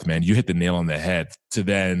Kobe's death, man, you hit the nail on the head, to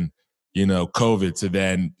then, COVID, to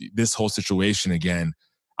then this whole situation again.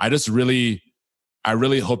 I really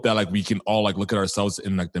hope that we can all look at ourselves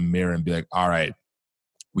in the mirror and be like, all right,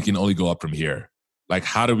 we can only go up from here.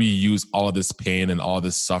 How do we use all of this pain and all of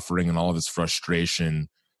this suffering and all of this frustration?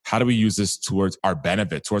 How do we use this towards our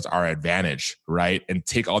benefit, towards our advantage, right? And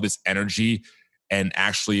take all this energy and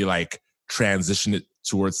actually transition it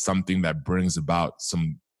towards something that brings about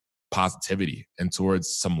some positivity and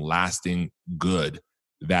towards some lasting good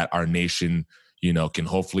that our nation, can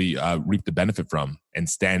hopefully reap the benefit from and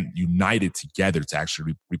stand united together to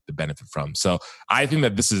actually reap the benefit from. So I think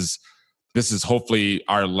that this is hopefully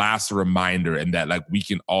our last reminder, and that we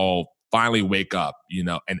can all finally wake up,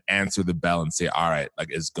 and answer the bell and say, all right,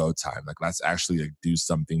 it's go time. Let's actually do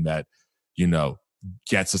something that,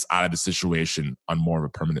 gets us out of the situation on more of a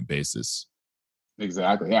permanent basis.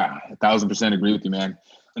 Exactly. Yeah. 1,000% agree with you, man.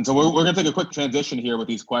 And so we're going to take a quick transition here with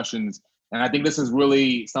these questions. And I think this is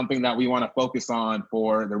really something that we want to focus on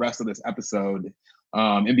for the rest of this episode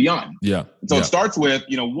and beyond. Yeah. And so it starts with,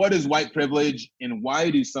 what is white privilege and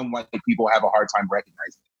why do some white people have a hard time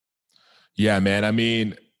recognizing it? Yeah, man. I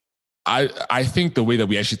mean, I think the way that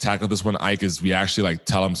we actually tackle this one, Ike, is we actually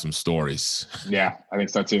tell them some stories. Yeah, I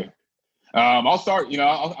think so too. I'll start,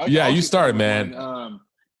 you start, man.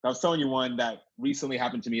 I was telling you one that recently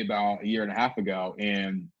happened to me about a year and a half ago.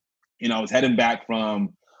 And, I was heading back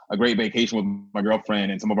from a great vacation with my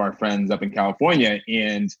girlfriend and some of our friends up in California.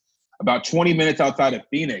 And about 20 minutes outside of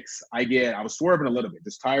Phoenix, I was swerving a little bit,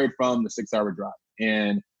 just tired from the 6-hour drive.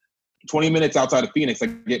 And 20 minutes outside of Phoenix, I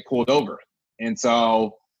get pulled over. And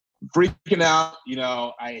so freaking out,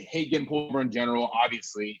 I hate getting pulled over in general,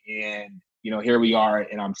 obviously. And, here we are,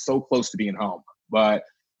 and I'm so close to being home. But,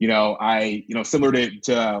 similar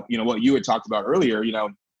to what you had talked about earlier,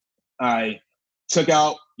 I took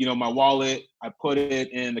out, my wallet, I put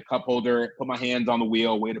it in the cup holder, put my hands on the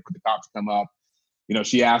wheel, waited for the cop to come up.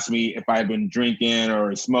 She asked me if I had been drinking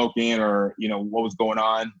or smoking or, what was going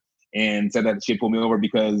on, and said that she had pulled me over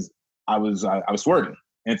because I was swerving.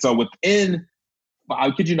 And so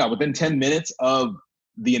I kid you not, within 10 minutes of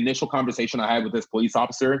the initial conversation I had with this police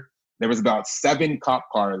officer, there was about 7 cop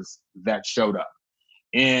cars that showed up.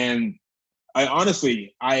 And I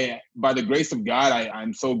honestly, by the grace of God,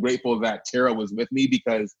 I'm so grateful that Tara was with me,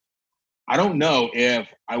 because I don't know if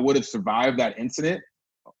I would have survived that incident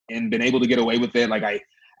and been able to get away with it. I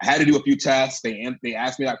had to do a few tests. They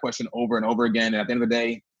asked me that question over and over again. And at the end of the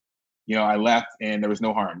day, I left and there was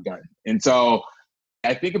no harm done. And so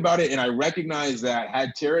I think about it and I recognize that had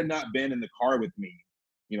Tara not been in the car with me,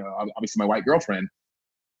 obviously my white girlfriend,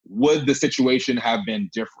 would the situation have been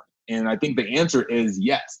different? And I think the answer is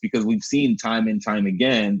yes, because we've seen time and time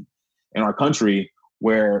again in our country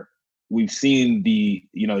where we've seen the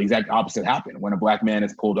exact opposite happen when a black man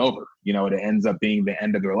is pulled over. It ends up being the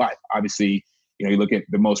end of their life. Obviously, you look at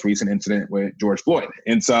the most recent incident with George Floyd.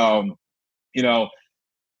 And so,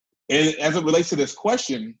 as it relates to this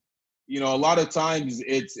question, a lot of times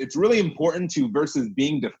it's really important to, versus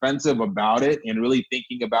being defensive about it and really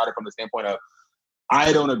thinking about it from the standpoint of,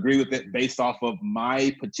 I don't agree with it based off of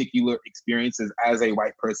my particular experiences as a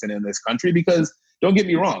white person in this country. Because don't get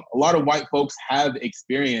me wrong, a lot of white folks have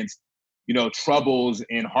experienced, troubles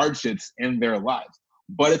and hardships in their lives.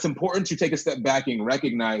 But it's important to take a step back and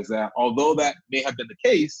recognize that although that may have been the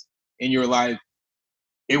case in your life,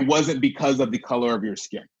 it wasn't because of the color of your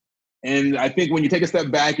skin. And I think when you take a step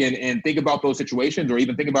back and think about those situations, or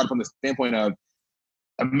even think about it from the standpoint of,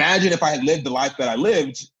 imagine if I had lived the life that I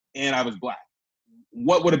lived and I was Black,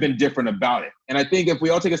 what would have been different about it? And I think if we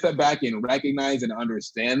all take a step back and recognize and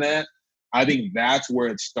understand that, I think that's where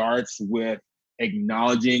it starts with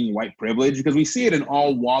acknowledging white privilege, because we see it in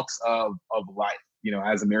all walks of life,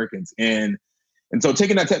 as Americans. And so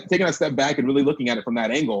taking that step back and really looking at it from that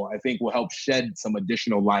angle, I think will help shed some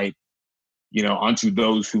additional light, onto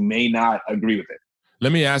those who may not agree with it.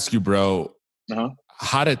 Let me ask you, bro, Uh-huh.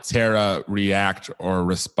 how did Tara react or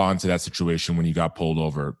respond to that situation when you got pulled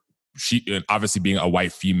over? She, obviously being a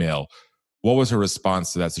white female, what was her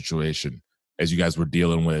response to that situation as you guys were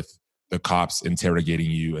dealing with the cops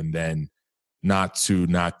interrogating you, and then not 2,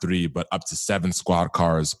 not 3, but up to 7 squad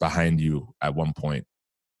cars behind you at one point?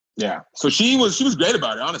 Yeah. So she was great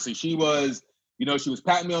about it. Honestly, she was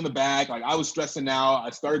patting me on the back. Like, I was stressing out. I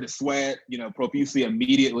started to sweat, profusely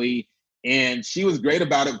immediately. And she was great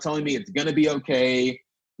about it, telling me it's going to be okay.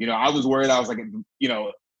 I was worried. I was like,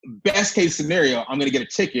 best case scenario, I'm going to get a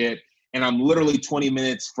ticket and I'm literally 20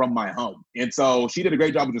 minutes from my home. And so she did a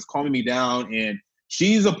great job of just calming me down. And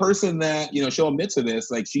she's a person that, she'll admit to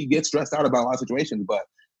this, like, she gets stressed out about a lot of situations, but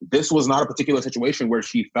this was not a particular situation where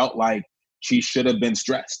she felt like she should have been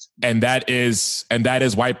stressed. And that is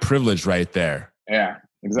white privilege right there. Yeah,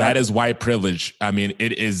 exactly. That is white privilege. I mean,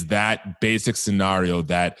 it is that basic scenario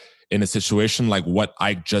that in a situation like what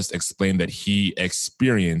Ike just explained that he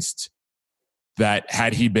experienced, that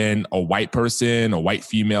had he been a white person, a white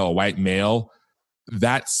female, a white male,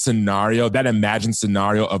 that scenario, that imagined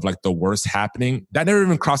scenario of like the worst happening, that never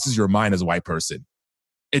even crosses your mind as a white person.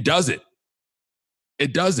 It doesn't.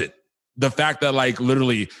 It doesn't. The fact that like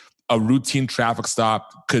literally a routine traffic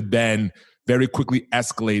stop could then very quickly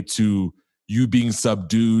escalate to you being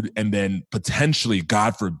subdued and then potentially,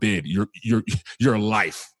 God forbid, your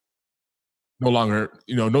life no longer,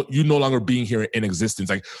 you no longer being here in existence.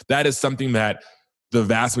 Like, that is something that the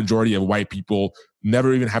vast majority of white people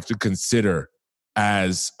never even have to consider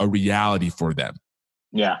as a reality for them.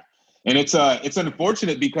 Yeah. And it's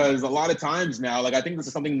unfortunate because a lot of times now, like, I think this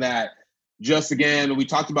is something that, just again, we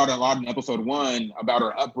talked about a lot in episode 1 about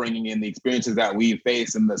our upbringing and the experiences that we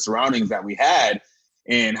faced and the surroundings that we had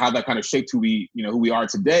and how that kind of shaped who we are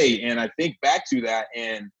today. And I think back to that,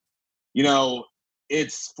 and,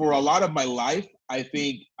 it's for a lot of my life, I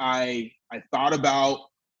think I thought about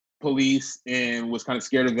police and was kind of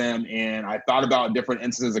scared of them. And I thought about different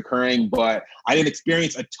instances occurring, but I didn't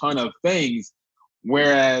experience a ton of things.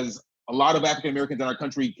 Whereas a lot of African Americans in our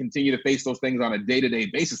country continue to face those things on a day-to-day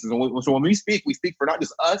basis. And so when we speak for not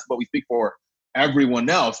just us, but we speak for everyone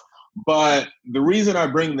else. But the reason I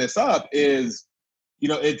bring this up is,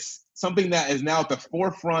 it's something that is now at the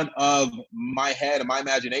forefront of my head and my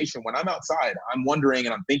imagination. When I'm outside, I'm wondering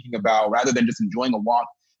and I'm thinking about, rather than just enjoying a walk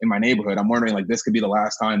in my neighborhood, I'm wondering, like, this could be the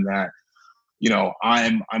last time that,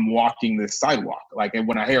 I'm walking this sidewalk. Like, and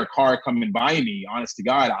when I hear a car coming by me, honest to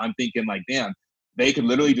God, I'm thinking, like, damn, they could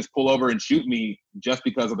literally just pull over and shoot me just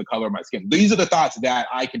because of the color of my skin. These are the thoughts that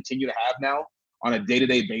I continue to have now on a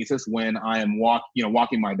day-to-day basis when I am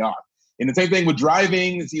walking my dog. And the same thing with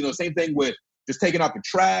driving, same thing with just taking out the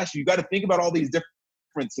trash. You got to think about all these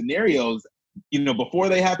different scenarios, before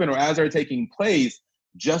they happen or as they're taking place,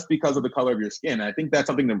 just because of the color of your skin. And I think that's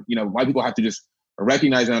something that, white people have to just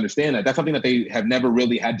recognize and understand that that's something that they have never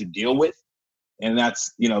really had to deal with. And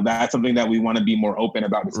that's something that we want to be more open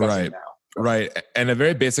about discussing now. Right. And a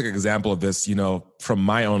very basic example of this, from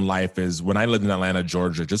my own life is when I lived in Atlanta,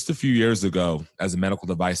 Georgia, just a few years ago as a medical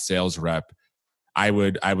device sales rep, I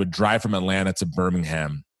would drive from Atlanta to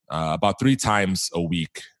Birmingham about 3 times a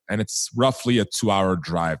week. And it's roughly a 2-hour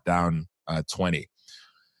drive down 20.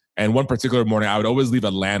 And one particular morning, I would always leave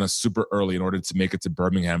Atlanta super early in order to make it to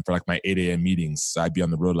Birmingham for like my 8 a.m. meetings. So I'd be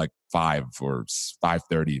on the road like 5 or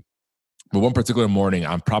 5:30. But one particular morning,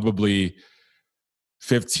 I'm probably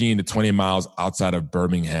 15 to 20 miles outside of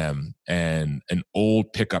Birmingham, and an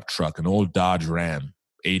old pickup truck, an old Dodge Ram,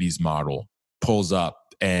 80s model, pulls up,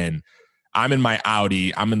 and I'm in my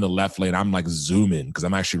Audi. I'm in the left lane. I'm like zooming because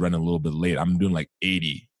I'm actually running a little bit late. I'm doing like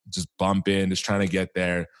 80, just bumping, just trying to get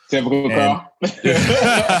there. Typical car.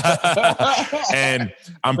 And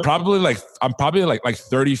I'm probably like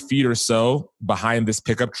 30 feet or so behind this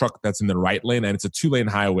pickup truck that's in the right lane, and it's a 2-lane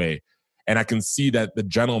highway. And I can see that the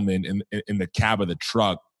gentleman in the cab of the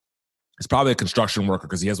truck is probably a construction worker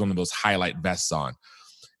because he has one of those highlight vests on.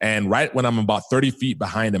 And right when I'm about 30 feet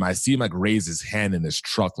behind him, I see him like raise his hand in his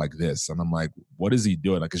truck like this. And I'm like, what is he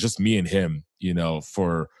doing? Like, it's just me and him,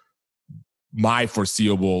 for my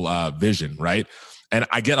foreseeable vision, right? And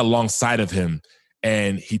I get alongside of him,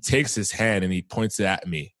 and he takes his hand and he points it at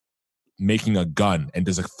me. making a gun and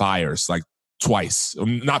just like fires like twice,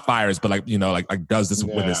 not fires, but like, like does this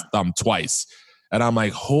with his thumb twice. And I'm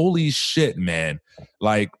like, holy shit, man.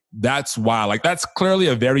 Like, that's wild. Like, that's clearly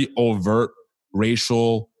a very overt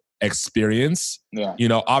racial experience. Yeah.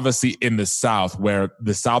 Obviously in the South, where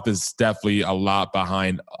the South is definitely a lot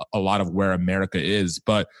behind a lot of where America is.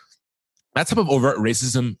 But that type of overt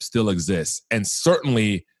racism still exists. And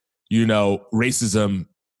certainly, racism,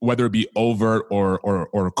 whether it be overt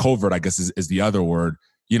or covert, I guess is the other word,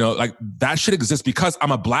 like that should exist because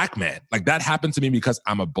I'm a black man. Like that happened to me because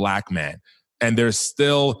I'm a black man. And there is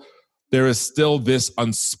still this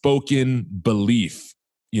unspoken belief,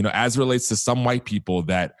 as it relates to some white people,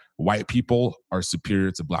 that white people are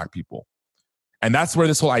superior to black people. And that's where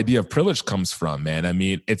this whole idea of privilege comes from, man. I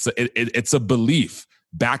mean, it's a belief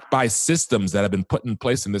backed by systems that have been put in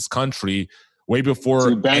place in this country way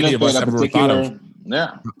before any of us ever thought of.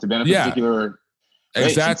 Yeah, to benefit particular.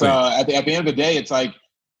 Exactly. At the end of the day, it's like,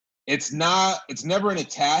 it's never an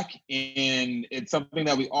attack, and it's something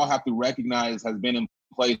that we all have to recognize has been in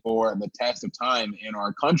place for the test of time in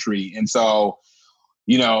our country. And so,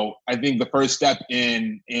 I think the first step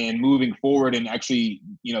in moving forward and actually,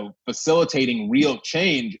 facilitating real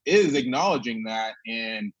change is acknowledging that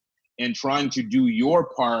and trying to do your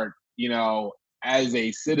part, as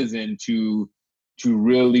a citizen to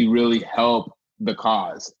really, really help the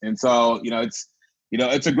cause. And so,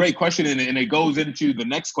 it's a great question, and it goes into the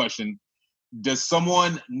next question. Does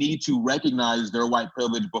someone need to recognize their white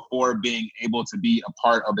privilege before being able to be a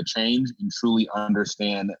part of the change and truly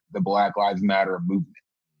understand the Black Lives Matter movement?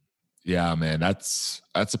 Yeah, man, that's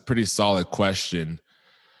a pretty solid question.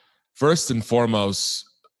 First and foremost,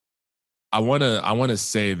 I want to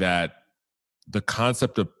say that the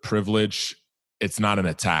concept of privilege, it's not an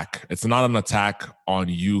attack. It's not an attack on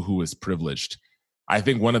you who is privileged. I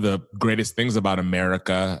think one of the greatest things about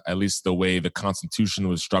America, at least the way the Constitution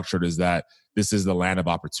was structured, is that this is the land of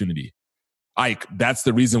opportunity. Ike, that's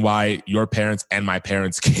the reason why your parents and my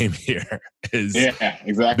parents came here. Yeah,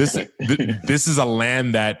 exactly. This is a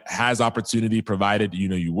land that has opportunity, provided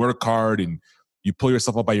you work hard and you pull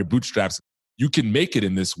yourself up by your bootstraps. You can make it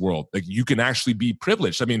in this world. Like, you can actually be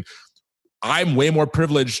privileged. I mean, I'm way more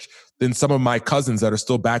privileged than some of my cousins that are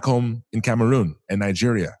still back home in Cameroon and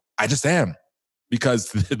Nigeria. I just am.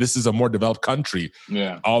 Because this is a more developed country.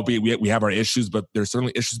 Yeah. Albeit we have our issues, but there's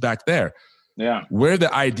certainly issues back there. Yeah. Where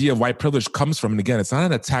the idea of white privilege comes from, and again, it's not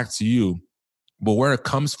an attack to you, but where it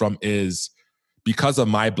comes from is because of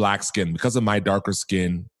my black skin, because of my darker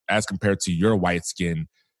skin, as compared to your white skin,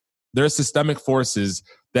 there are systemic forces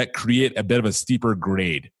that create a bit of a steeper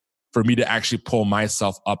grade for me to actually pull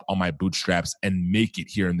myself up on my bootstraps and make it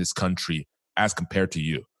here in this country as compared to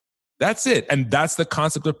you. That's it. And that's the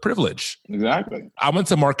concept of privilege. Exactly. I went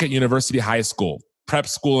to Marquette University High School, prep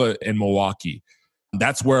school in Milwaukee.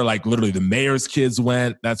 That's where like literally the mayor's kids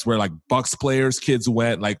went. That's where like Bucks players' kids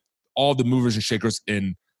went. Like all the movers and shakers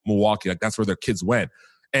in Milwaukee, like that's where their kids went.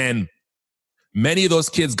 And many of those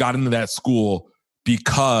kids got into that school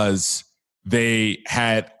because they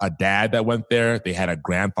had a dad that went there. They had a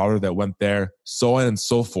grandfather that went there, so on and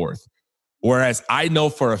so forth. Whereas I know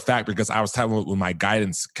for a fact, because I was talking with my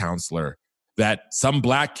guidance counselor, that some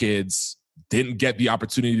black kids didn't get the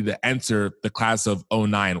opportunity to enter the class of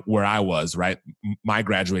 2009 where I was, right? My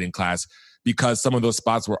graduating class, because some of those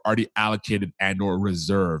spots were already allocated and or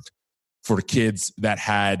reserved for kids that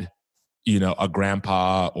had, a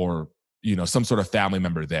grandpa or, some sort of family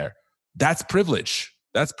member there. That's privilege.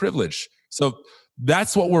 That's privilege. So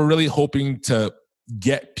that's what we're really hoping to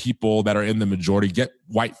get people that are in the majority, get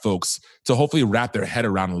white folks to hopefully wrap their head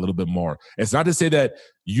around a little bit more. It's not to say that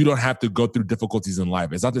you don't have to go through difficulties in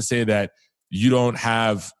life. It's not to say that you don't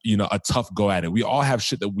have, a tough go at it. We all have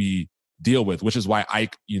shit that we deal with, which is why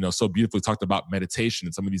Ike, so beautifully talked about meditation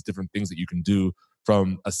and some of these different things that you can do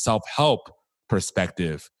from a self-help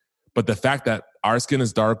perspective. But the fact that our skin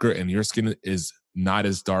is darker and your skin is not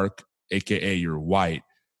as dark, AKA you're white,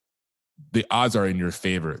 the odds are in your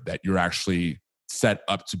favor that you're actually set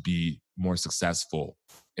up to be more successful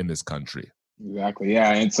in this country. Exactly.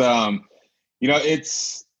 Yeah. It's,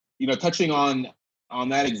 touching on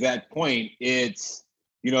that exact point, it's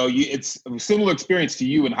a similar experience to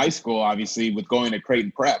you in high school, obviously, with going to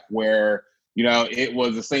Creighton Prep, where, it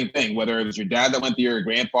was the same thing, whether it was your dad that went there, your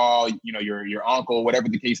grandpa, your uncle, whatever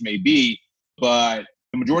the case may be. But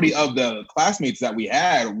the majority of the classmates that we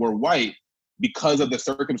had were white because of the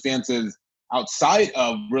circumstances outside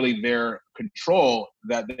of really their control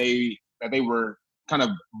that they were kind of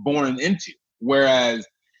born into. Whereas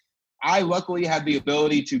I luckily had the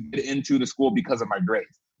ability to get into the school because of my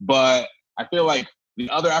grades. But I feel like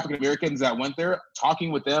the other African Americans that went there,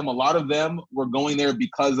 talking with them, a lot of them were going there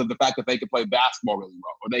because of the fact that they could play basketball really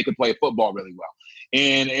well, or they could play football really well.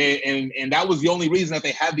 And that was the only reason that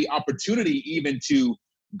they had the opportunity even to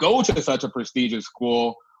go to such a prestigious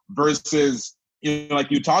school versus, like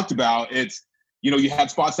you talked about, it's, you had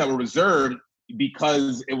spots that were reserved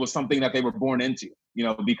because it was something that they were born into,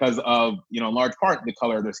 because of, in large part, the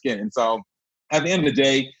color of their skin. And so at the end of the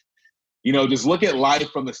day, just look at life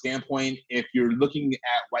from the standpoint, if you're looking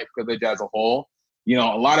at white privilege as a whole, a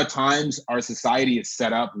lot of times our society is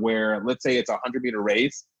set up where, let's say it's a 100-meter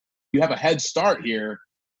race, you have a head start here,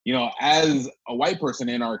 as a white person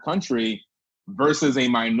in our country versus a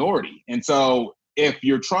minority. And so if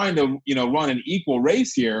you're trying to, run an equal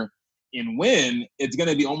race here and win, it's going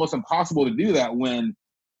to be almost impossible to do that when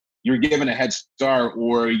you're given a head start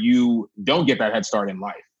or you don't get that head start in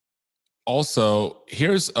life. Also,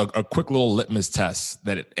 here's a quick little litmus test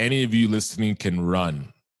that any of you listening can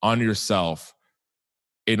run on yourself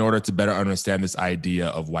in order to better understand this idea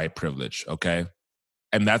of white privilege, okay?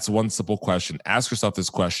 And that's one simple question. Ask yourself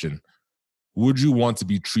this question. Would you want to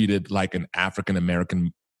be treated like an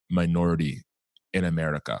African-American minority in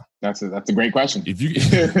America? That's a great question. If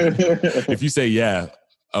you say yeah,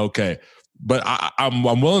 okay. But I'm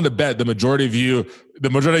willing to bet the majority of you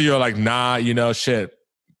are like, nah, shit.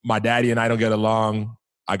 My daddy and I don't get along.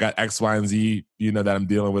 I got X, Y, and Z, that I'm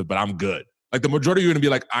dealing with, but I'm good. Like the majority of you are going to be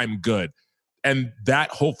like, I'm good. And that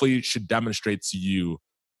hopefully should demonstrate to you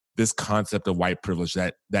this concept of white privilege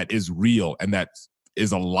that is real and that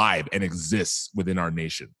is alive and exists within our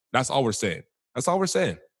nation. That's all we're saying.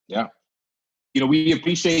 Yeah. We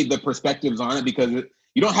appreciate the perspectives on it because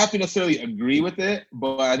you don't have to necessarily agree with it,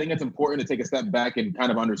 but I think it's important to take a step back and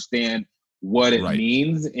kind of understand what it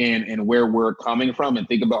means and where we're coming from and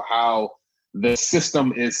think about how the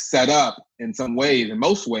system is set up in some ways, in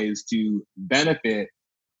most ways, to benefit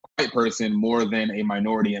a white person more than a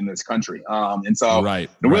minority in this country. And so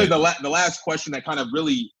really the last question that kind of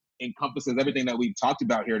really encompasses everything that we've talked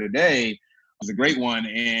about here today is a great one.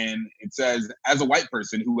 And it says, as a white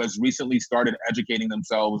person who has recently started educating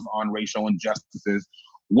themselves on racial injustices,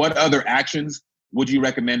 what other actions would you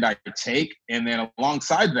recommend I take? And then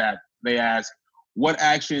alongside that, they ask, what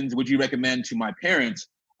actions would you recommend to my parents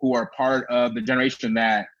who are part of the generation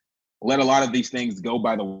that let a lot of these things go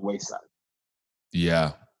by the wayside?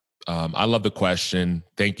 Yeah. I love the question.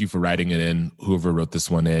 Thank you for writing it in, whoever wrote this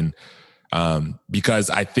one in, because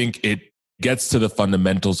I think it gets to the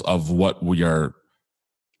fundamentals of what we are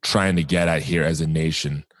trying to get at here as a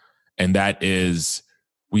nation. And that is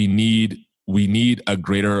we need a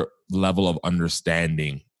greater level of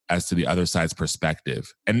understanding as to the other side's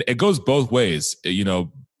perspective. And it goes both ways.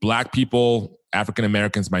 Black people, African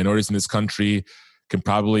Americans, minorities in this country can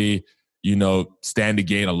probably, stand to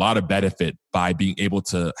gain a lot of benefit by being able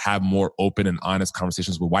to have more open and honest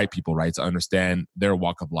conversations with white people, right? To understand their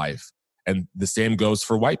walk of life. And the same goes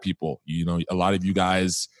for white people. A lot of you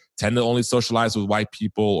guys tend to only socialize with white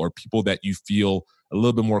people or people that you feel a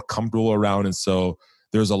little bit more comfortable around. And so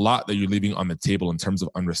there's a lot that you're leaving on the table in terms of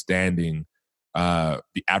understanding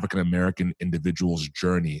the African-American individual's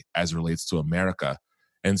journey as it relates to America.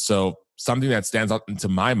 And so something that stands out into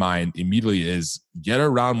my mind immediately is get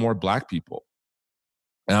around more Black people.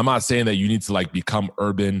 And I'm not saying that you need to become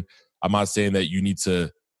urban. I'm not saying that you need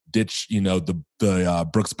to ditch, the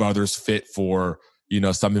Brooks Brothers fit for,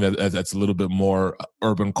 something that's a little bit more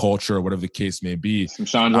urban culture or whatever the case may be.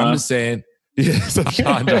 I'm just saying, that's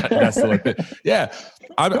like it. Yeah.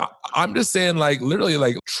 I'm just saying,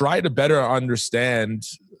 literally, try to better understand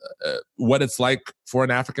what it's like for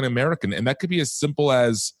an African American, and that could be as simple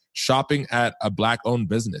as shopping at a Black-owned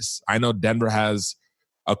business. I know Denver has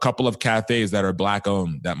a couple of cafes that are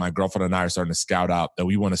Black-owned that my girlfriend and I are starting to scout out that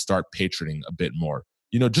we want to start patroning a bit more.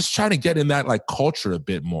 Just trying to get in that culture a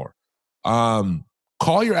bit more.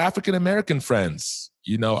 Call your African American friends.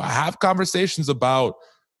 Have conversations about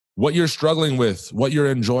what you're struggling with, what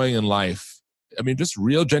you're enjoying in life. I mean, just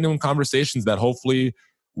real, genuine conversations that hopefully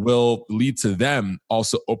will lead to them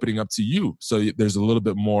also opening up to you. So there's a little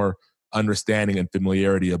bit more understanding and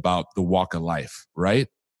familiarity about the walk of life, right?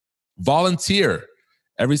 Volunteer.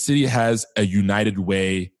 Every city has a United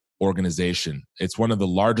Way organization. It's one of the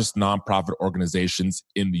largest nonprofit organizations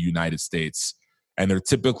in the United States. And they're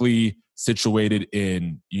typically situated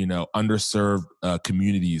in, underserved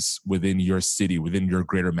communities within your city, within your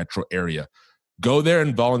greater metro area. Go there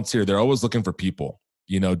and volunteer. They're always looking for people,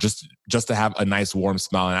 just to have a nice warm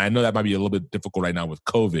smile. And I know that might be a little bit difficult right now with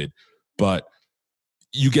COVID, but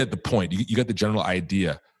you get the point. You get the general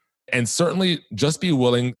idea. And certainly just be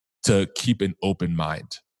willing to keep an open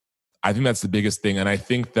mind. I think that's the biggest thing. And I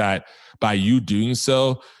think that by you doing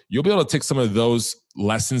so, you'll be able to take some of those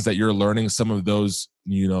lessons that you're learning, some of those,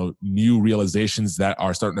 new realizations that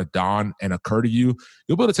are starting to dawn and occur to you.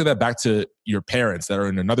 You'll be able to take that back to your parents that are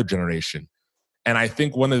in another generation. And I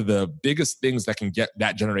think one of the biggest things that can get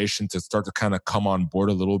that generation to start to kind of come on board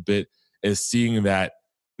a little bit is seeing that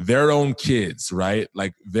their own kids, right?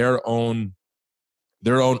 Like their own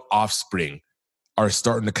offspring are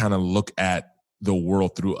starting to kind of look at the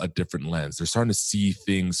world through a different lens. They're starting to see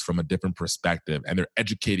things from a different perspective, and they're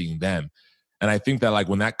educating them. And I think that like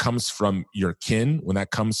when that comes from your kin, when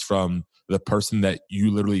that comes from the person that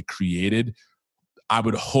you literally created, I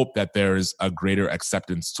would hope that there's a greater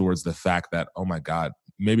acceptance towards the fact that, oh my God,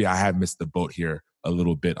 maybe I have missed the boat here a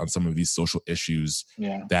little bit on some of these social issues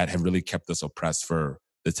that have really kept us oppressed for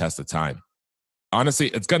the test of time. Honestly,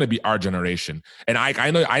 it's going to be our generation. And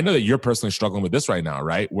I know that you're personally struggling with this right now,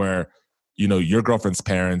 right? Where, your girlfriend's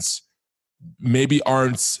parents maybe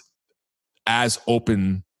aren't as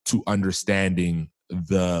open to understanding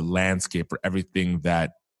the landscape for everything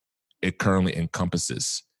that it currently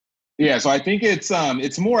encompasses. Yeah, so I think it's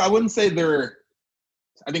more, I wouldn't say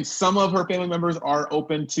I think some of her family members are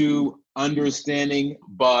open to understanding,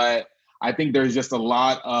 but I think there's just a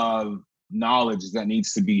lot of knowledge that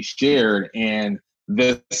needs to be shared. And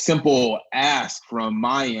the simple ask from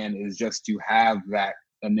my end is just to have that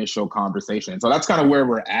initial conversation. So that's kind of where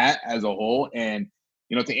we're at as a whole. And,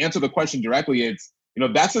 to answer the question directly, it's,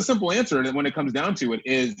 that's a simple answer. And when it comes down to it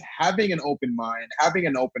is having an open mind, having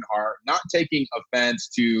an open heart, not taking offense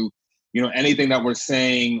to, anything that we're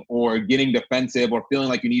saying or getting defensive or feeling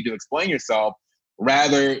like you need to explain yourself,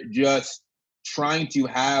 rather just trying to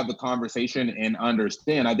have the conversation and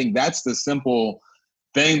understand. I think that's the simple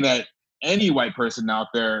thing that any white person out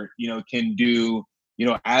there, can do,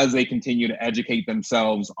 as they continue to educate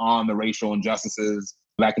themselves on the racial injustices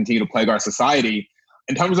that continue to plague our society.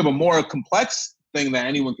 In terms of a more complex thing that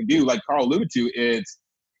anyone can do, like Carl alluded to, it's,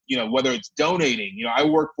 whether it's donating. I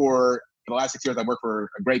work for, the last 6 years, I worked for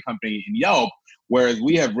a great company in Yelp, whereas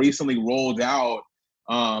we have recently rolled out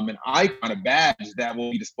an icon, a badge that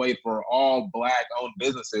will be displayed for all Black-owned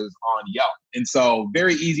businesses on Yelp. And so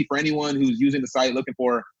very easy for anyone who's using the site looking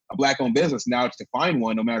for a Black-owned business now to find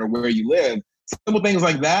one, no matter where you live. Simple things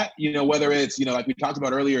like that, whether it's, like we talked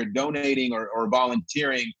about earlier, donating or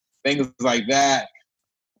volunteering, things like that.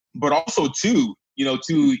 But also too,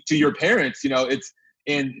 to your parents, it's,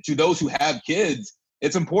 and to those who have kids,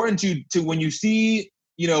 it's important to when you see,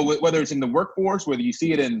 whether it's in the workforce, whether you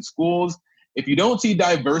see it in schools, if you don't see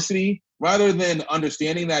diversity, rather than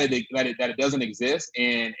understanding that it doesn't exist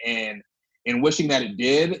and wishing that it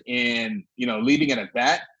did and, leaving it at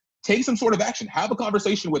that, take some sort of action. Have a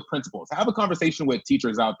conversation with principals, have a conversation with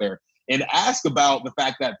teachers out there, and ask about the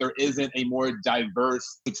fact that there isn't a more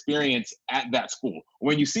diverse experience at that school.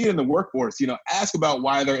 When you see it in the workforce, ask about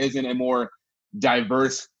why there isn't a more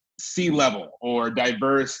diverse C-level or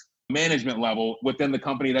diverse management level within the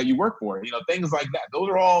company that you work for. Things like that. Those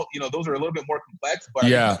are all, those are a little bit more complex, but I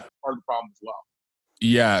think that's part of the problem as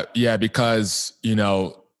well. Yeah, because,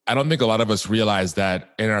 I don't think a lot of us realize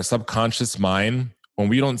that in our subconscious mind, when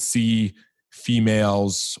we don't see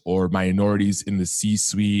females or minorities in the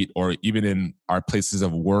C-suite or even in our places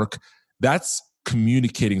of work, that's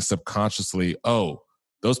communicating subconsciously, oh,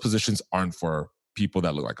 those positions aren't for people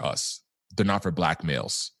that look like us. They're not for Black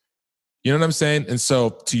males. You know what I'm saying? And so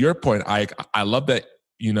to your point, I love that,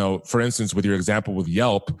 for instance, with your example with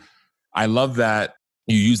Yelp, I love that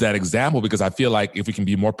you use that example because I feel like if we can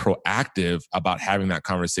be more proactive about having that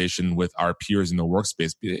conversation with our peers in the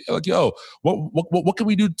workspace, be like, yo, what can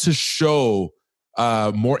we do to show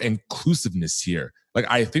more inclusiveness here? Like,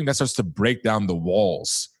 I think that starts to break down the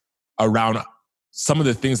walls around some of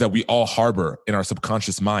the things that we all harbor in our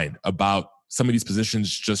subconscious mind about some of these positions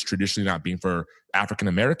just traditionally not being for African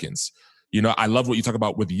Americans. I love what you talk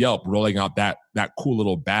about with Yelp, rolling out that cool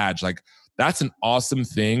little badge. Like, that's an awesome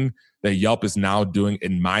thing that Yelp is now doing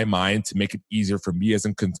in my mind to make it easier for me as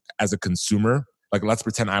a consumer. Like, let's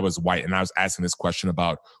pretend I was white and I was asking this question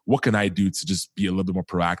about what can I do to just be a little bit more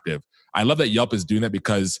proactive. I love that Yelp is doing that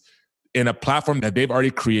because in a platform that they've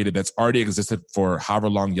already created, that's already existed for however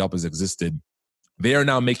long Yelp has existed, they are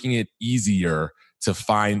now making it easier to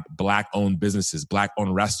find Black-owned businesses,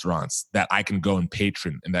 Black-owned restaurants that I can go and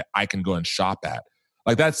patron and that I can go and shop at.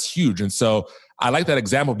 Like, that's huge. And so I like that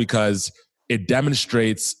example because it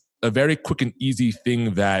demonstrates a very quick and easy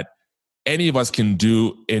thing that any of us can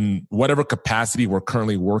do in whatever capacity we're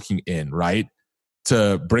currently working in, right?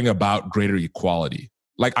 To bring about greater equality.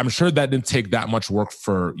 Like, I'm sure that didn't take that much work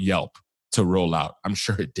for Yelp to roll out. I'm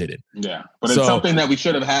sure it didn't. Yeah, but it's something that we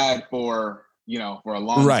should have had for for a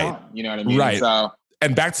long time. You know what I mean? Right. So,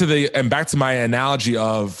 and back to my analogy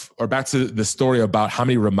back to the story about how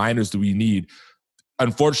many reminders do we need?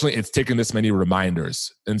 Unfortunately, it's taken this many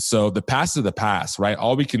reminders. And so the past is the past, right?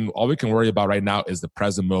 All we can worry about right now is the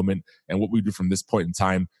present moment and what we do from this point in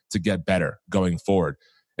time to get better going forward.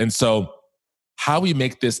 And so how we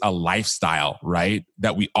make this a lifestyle, right?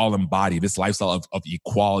 That we all embody, this lifestyle of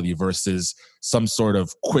equality versus some sort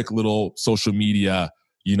of quick little social media,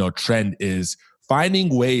 trend, is finding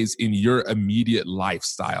ways in your immediate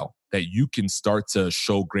lifestyle that you can start to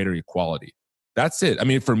show greater equality. That's it. I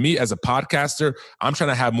mean, for me as a podcaster, I'm trying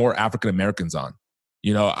to have more African Americans on.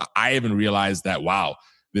 I even realized that, wow,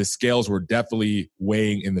 the scales were definitely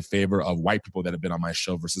weighing in the favor of white people that have been on my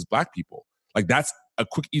show versus black people. Like, that's a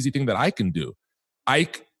quick, easy thing that I can do.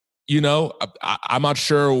 I'm not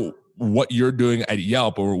sure what you're doing at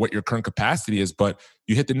Yelp or what your current capacity is, but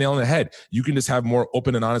you hit the nail on the head. You can just have more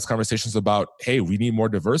open and honest conversations about, hey, we need more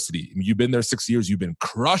diversity. I mean, you've been there 6 years. You've been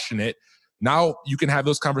crushing it. Now you can have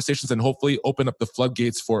those conversations and hopefully open up the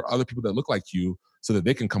floodgates for other people that look like you so that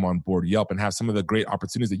they can come on board Yelp and have some of the great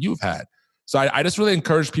opportunities that you've had. So I just really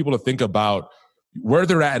encourage people to think about where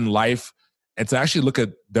they're at in life and to actually look at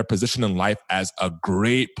their position in life as a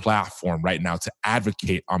great platform right now to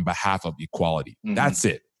advocate on behalf of equality. Mm-hmm. That's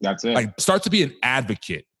it. Like, start to be an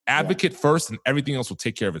advocate. Advocate first, and everything else will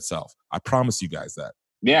take care of itself. I promise you guys that.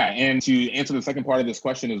 Yeah, and to answer the second part of this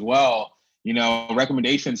question as well,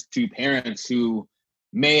 recommendations to parents who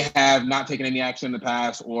may have not taken any action in the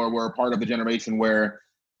past or were part of the generation where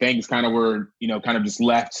things kind of were, kind of just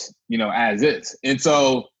left, as is. And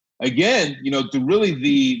so, again,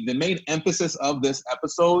 the main emphasis of this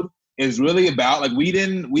episode is really about, like, we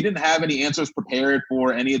didn't have any answers prepared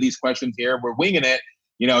for any of these questions here. We're winging it.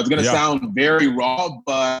 It's going to sound very raw,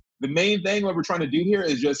 but the main thing what we're trying to do here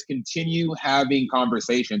is just continue having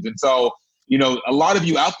conversations. And so, a lot of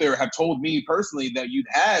you out there have told me personally that you've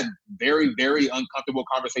had very, very uncomfortable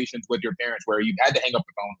conversations with your parents where you've had to hang up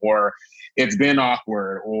the phone, or it's been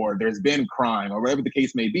awkward, or there's been crying, or whatever the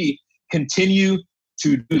case may be. Continue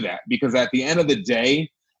to do that, because at the end of the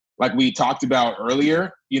day, like we talked about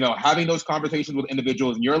earlier, having those conversations with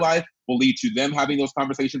individuals in your life will lead to them having those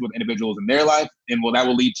conversations with individuals in their life, and that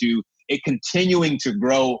will lead to it continuing to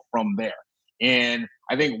grow from there. And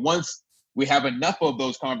I think once we have enough of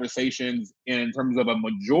those conversations in terms of a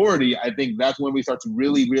majority, I think that's when we start to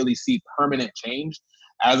really, really see permanent change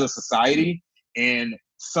as a society. And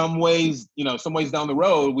some ways down the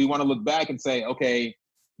road, we want to look back and say, okay,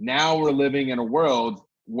 now we're living in a world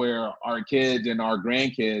where our kids and our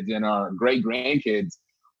grandkids and our great grandkids,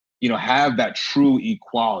 have that true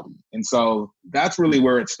equality. And so that's really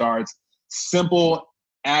where it starts. Simple,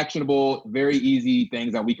 actionable, very easy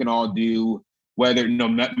things that we can all do, whether no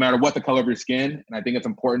matter what the color of your skin. And I think it's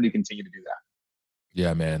important to continue to do that.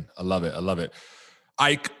 Yeah, man. I love it.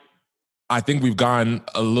 Ike, I think we've gone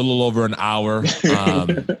a little over an hour.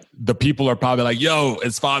 The people are probably like, yo,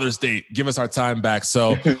 it's Father's Day. Give us our time back.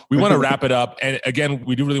 So we want to wrap it up. And again,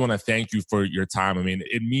 we do really want to thank you for your time. I mean,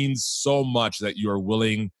 it means so much that you are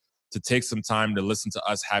willing to take some time to listen to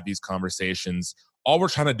us have these conversations. All we're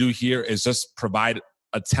trying to do here is just provide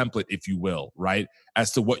a template, if you will, right,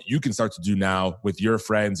 as to what you can start to do now with your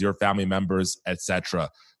friends, your family members, etc.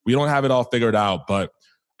 We don't have it all figured out, but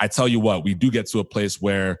I tell you what, we do get to a place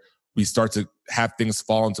where we start to have things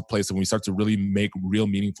fall into place and we start to really make real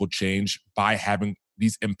meaningful change by having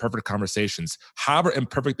these imperfect conversations. However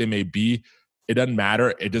imperfect they may be, it doesn't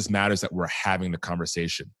matter. It just matters that we're having the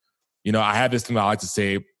conversation. I have this thing that I like to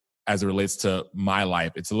say as it relates to my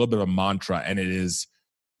life. It's a little bit of a mantra, and it is,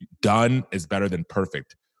 done is better than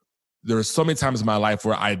perfect. There are so many times in my life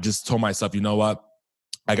where I just told myself, you know what?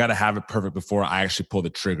 I got to have it perfect before I actually pull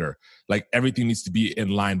the trigger. Like, everything needs to be in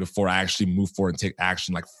line before I actually move forward and take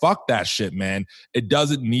action. Like, fuck that shit, man. It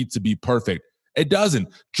doesn't need to be perfect. It doesn't.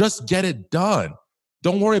 Just get it done.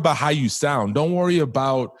 Don't worry about how you sound. Don't worry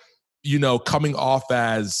about, coming off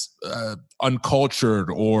as uncultured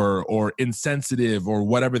or insensitive or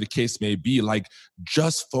whatever the case may be. Like,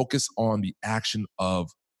 just focus on the action of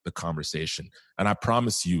the conversation. And I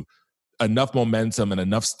promise you, enough momentum and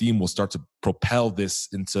enough steam will start to propel this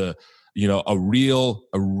into, a real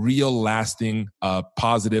lasting,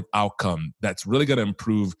 positive outcome that's really going to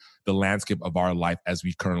improve the landscape of our life as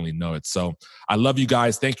we currently know it. So I love you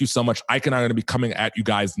guys. Thank you so much. Ike and I are going to be coming at you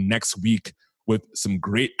guys next week with some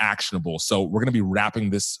great actionables. So we're going to be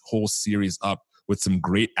wrapping this whole series up with some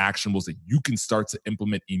great actionables that you can start to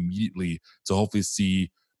implement immediately to hopefully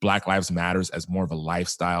see Black Lives Matters as more of a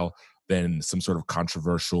lifestyle than some sort of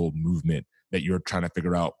controversial movement that you're trying to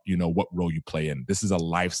figure out, what role you play in. This is a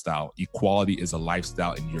lifestyle. Equality is a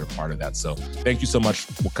lifestyle, and you're a part of that. So thank you so much.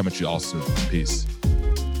 We'll come at you all soon. Peace.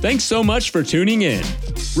 Thanks so much for tuning in.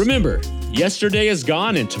 Remember, yesterday is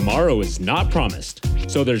gone and tomorrow is not promised.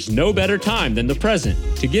 So there's no better time than the present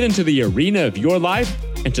to get into the arena of your life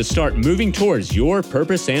and to start moving towards your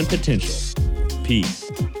purpose and potential. Peace.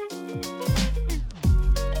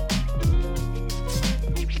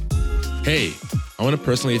 Hey, I want to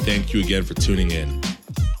personally thank you again for tuning in.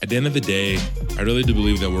 At the end of the day, I really do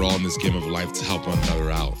believe that we're all in this game of life to help one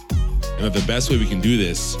another out. And that the best way we can do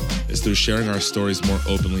this is through sharing our stories more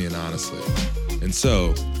openly and honestly. And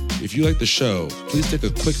so, if you like the show, please take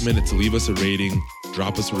a quick minute to leave us a rating,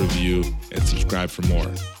 drop us a review, and subscribe for more.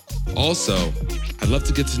 Also, I'd love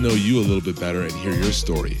to get to know you a little bit better and hear your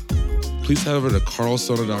story. Please head over to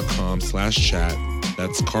karlsona.com/chat.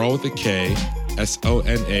 That's Karl with a K,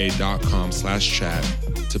 SONA.com/chat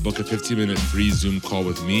to book a 15-minute free Zoom call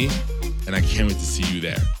with me, and I can't wait to see you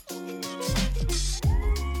there.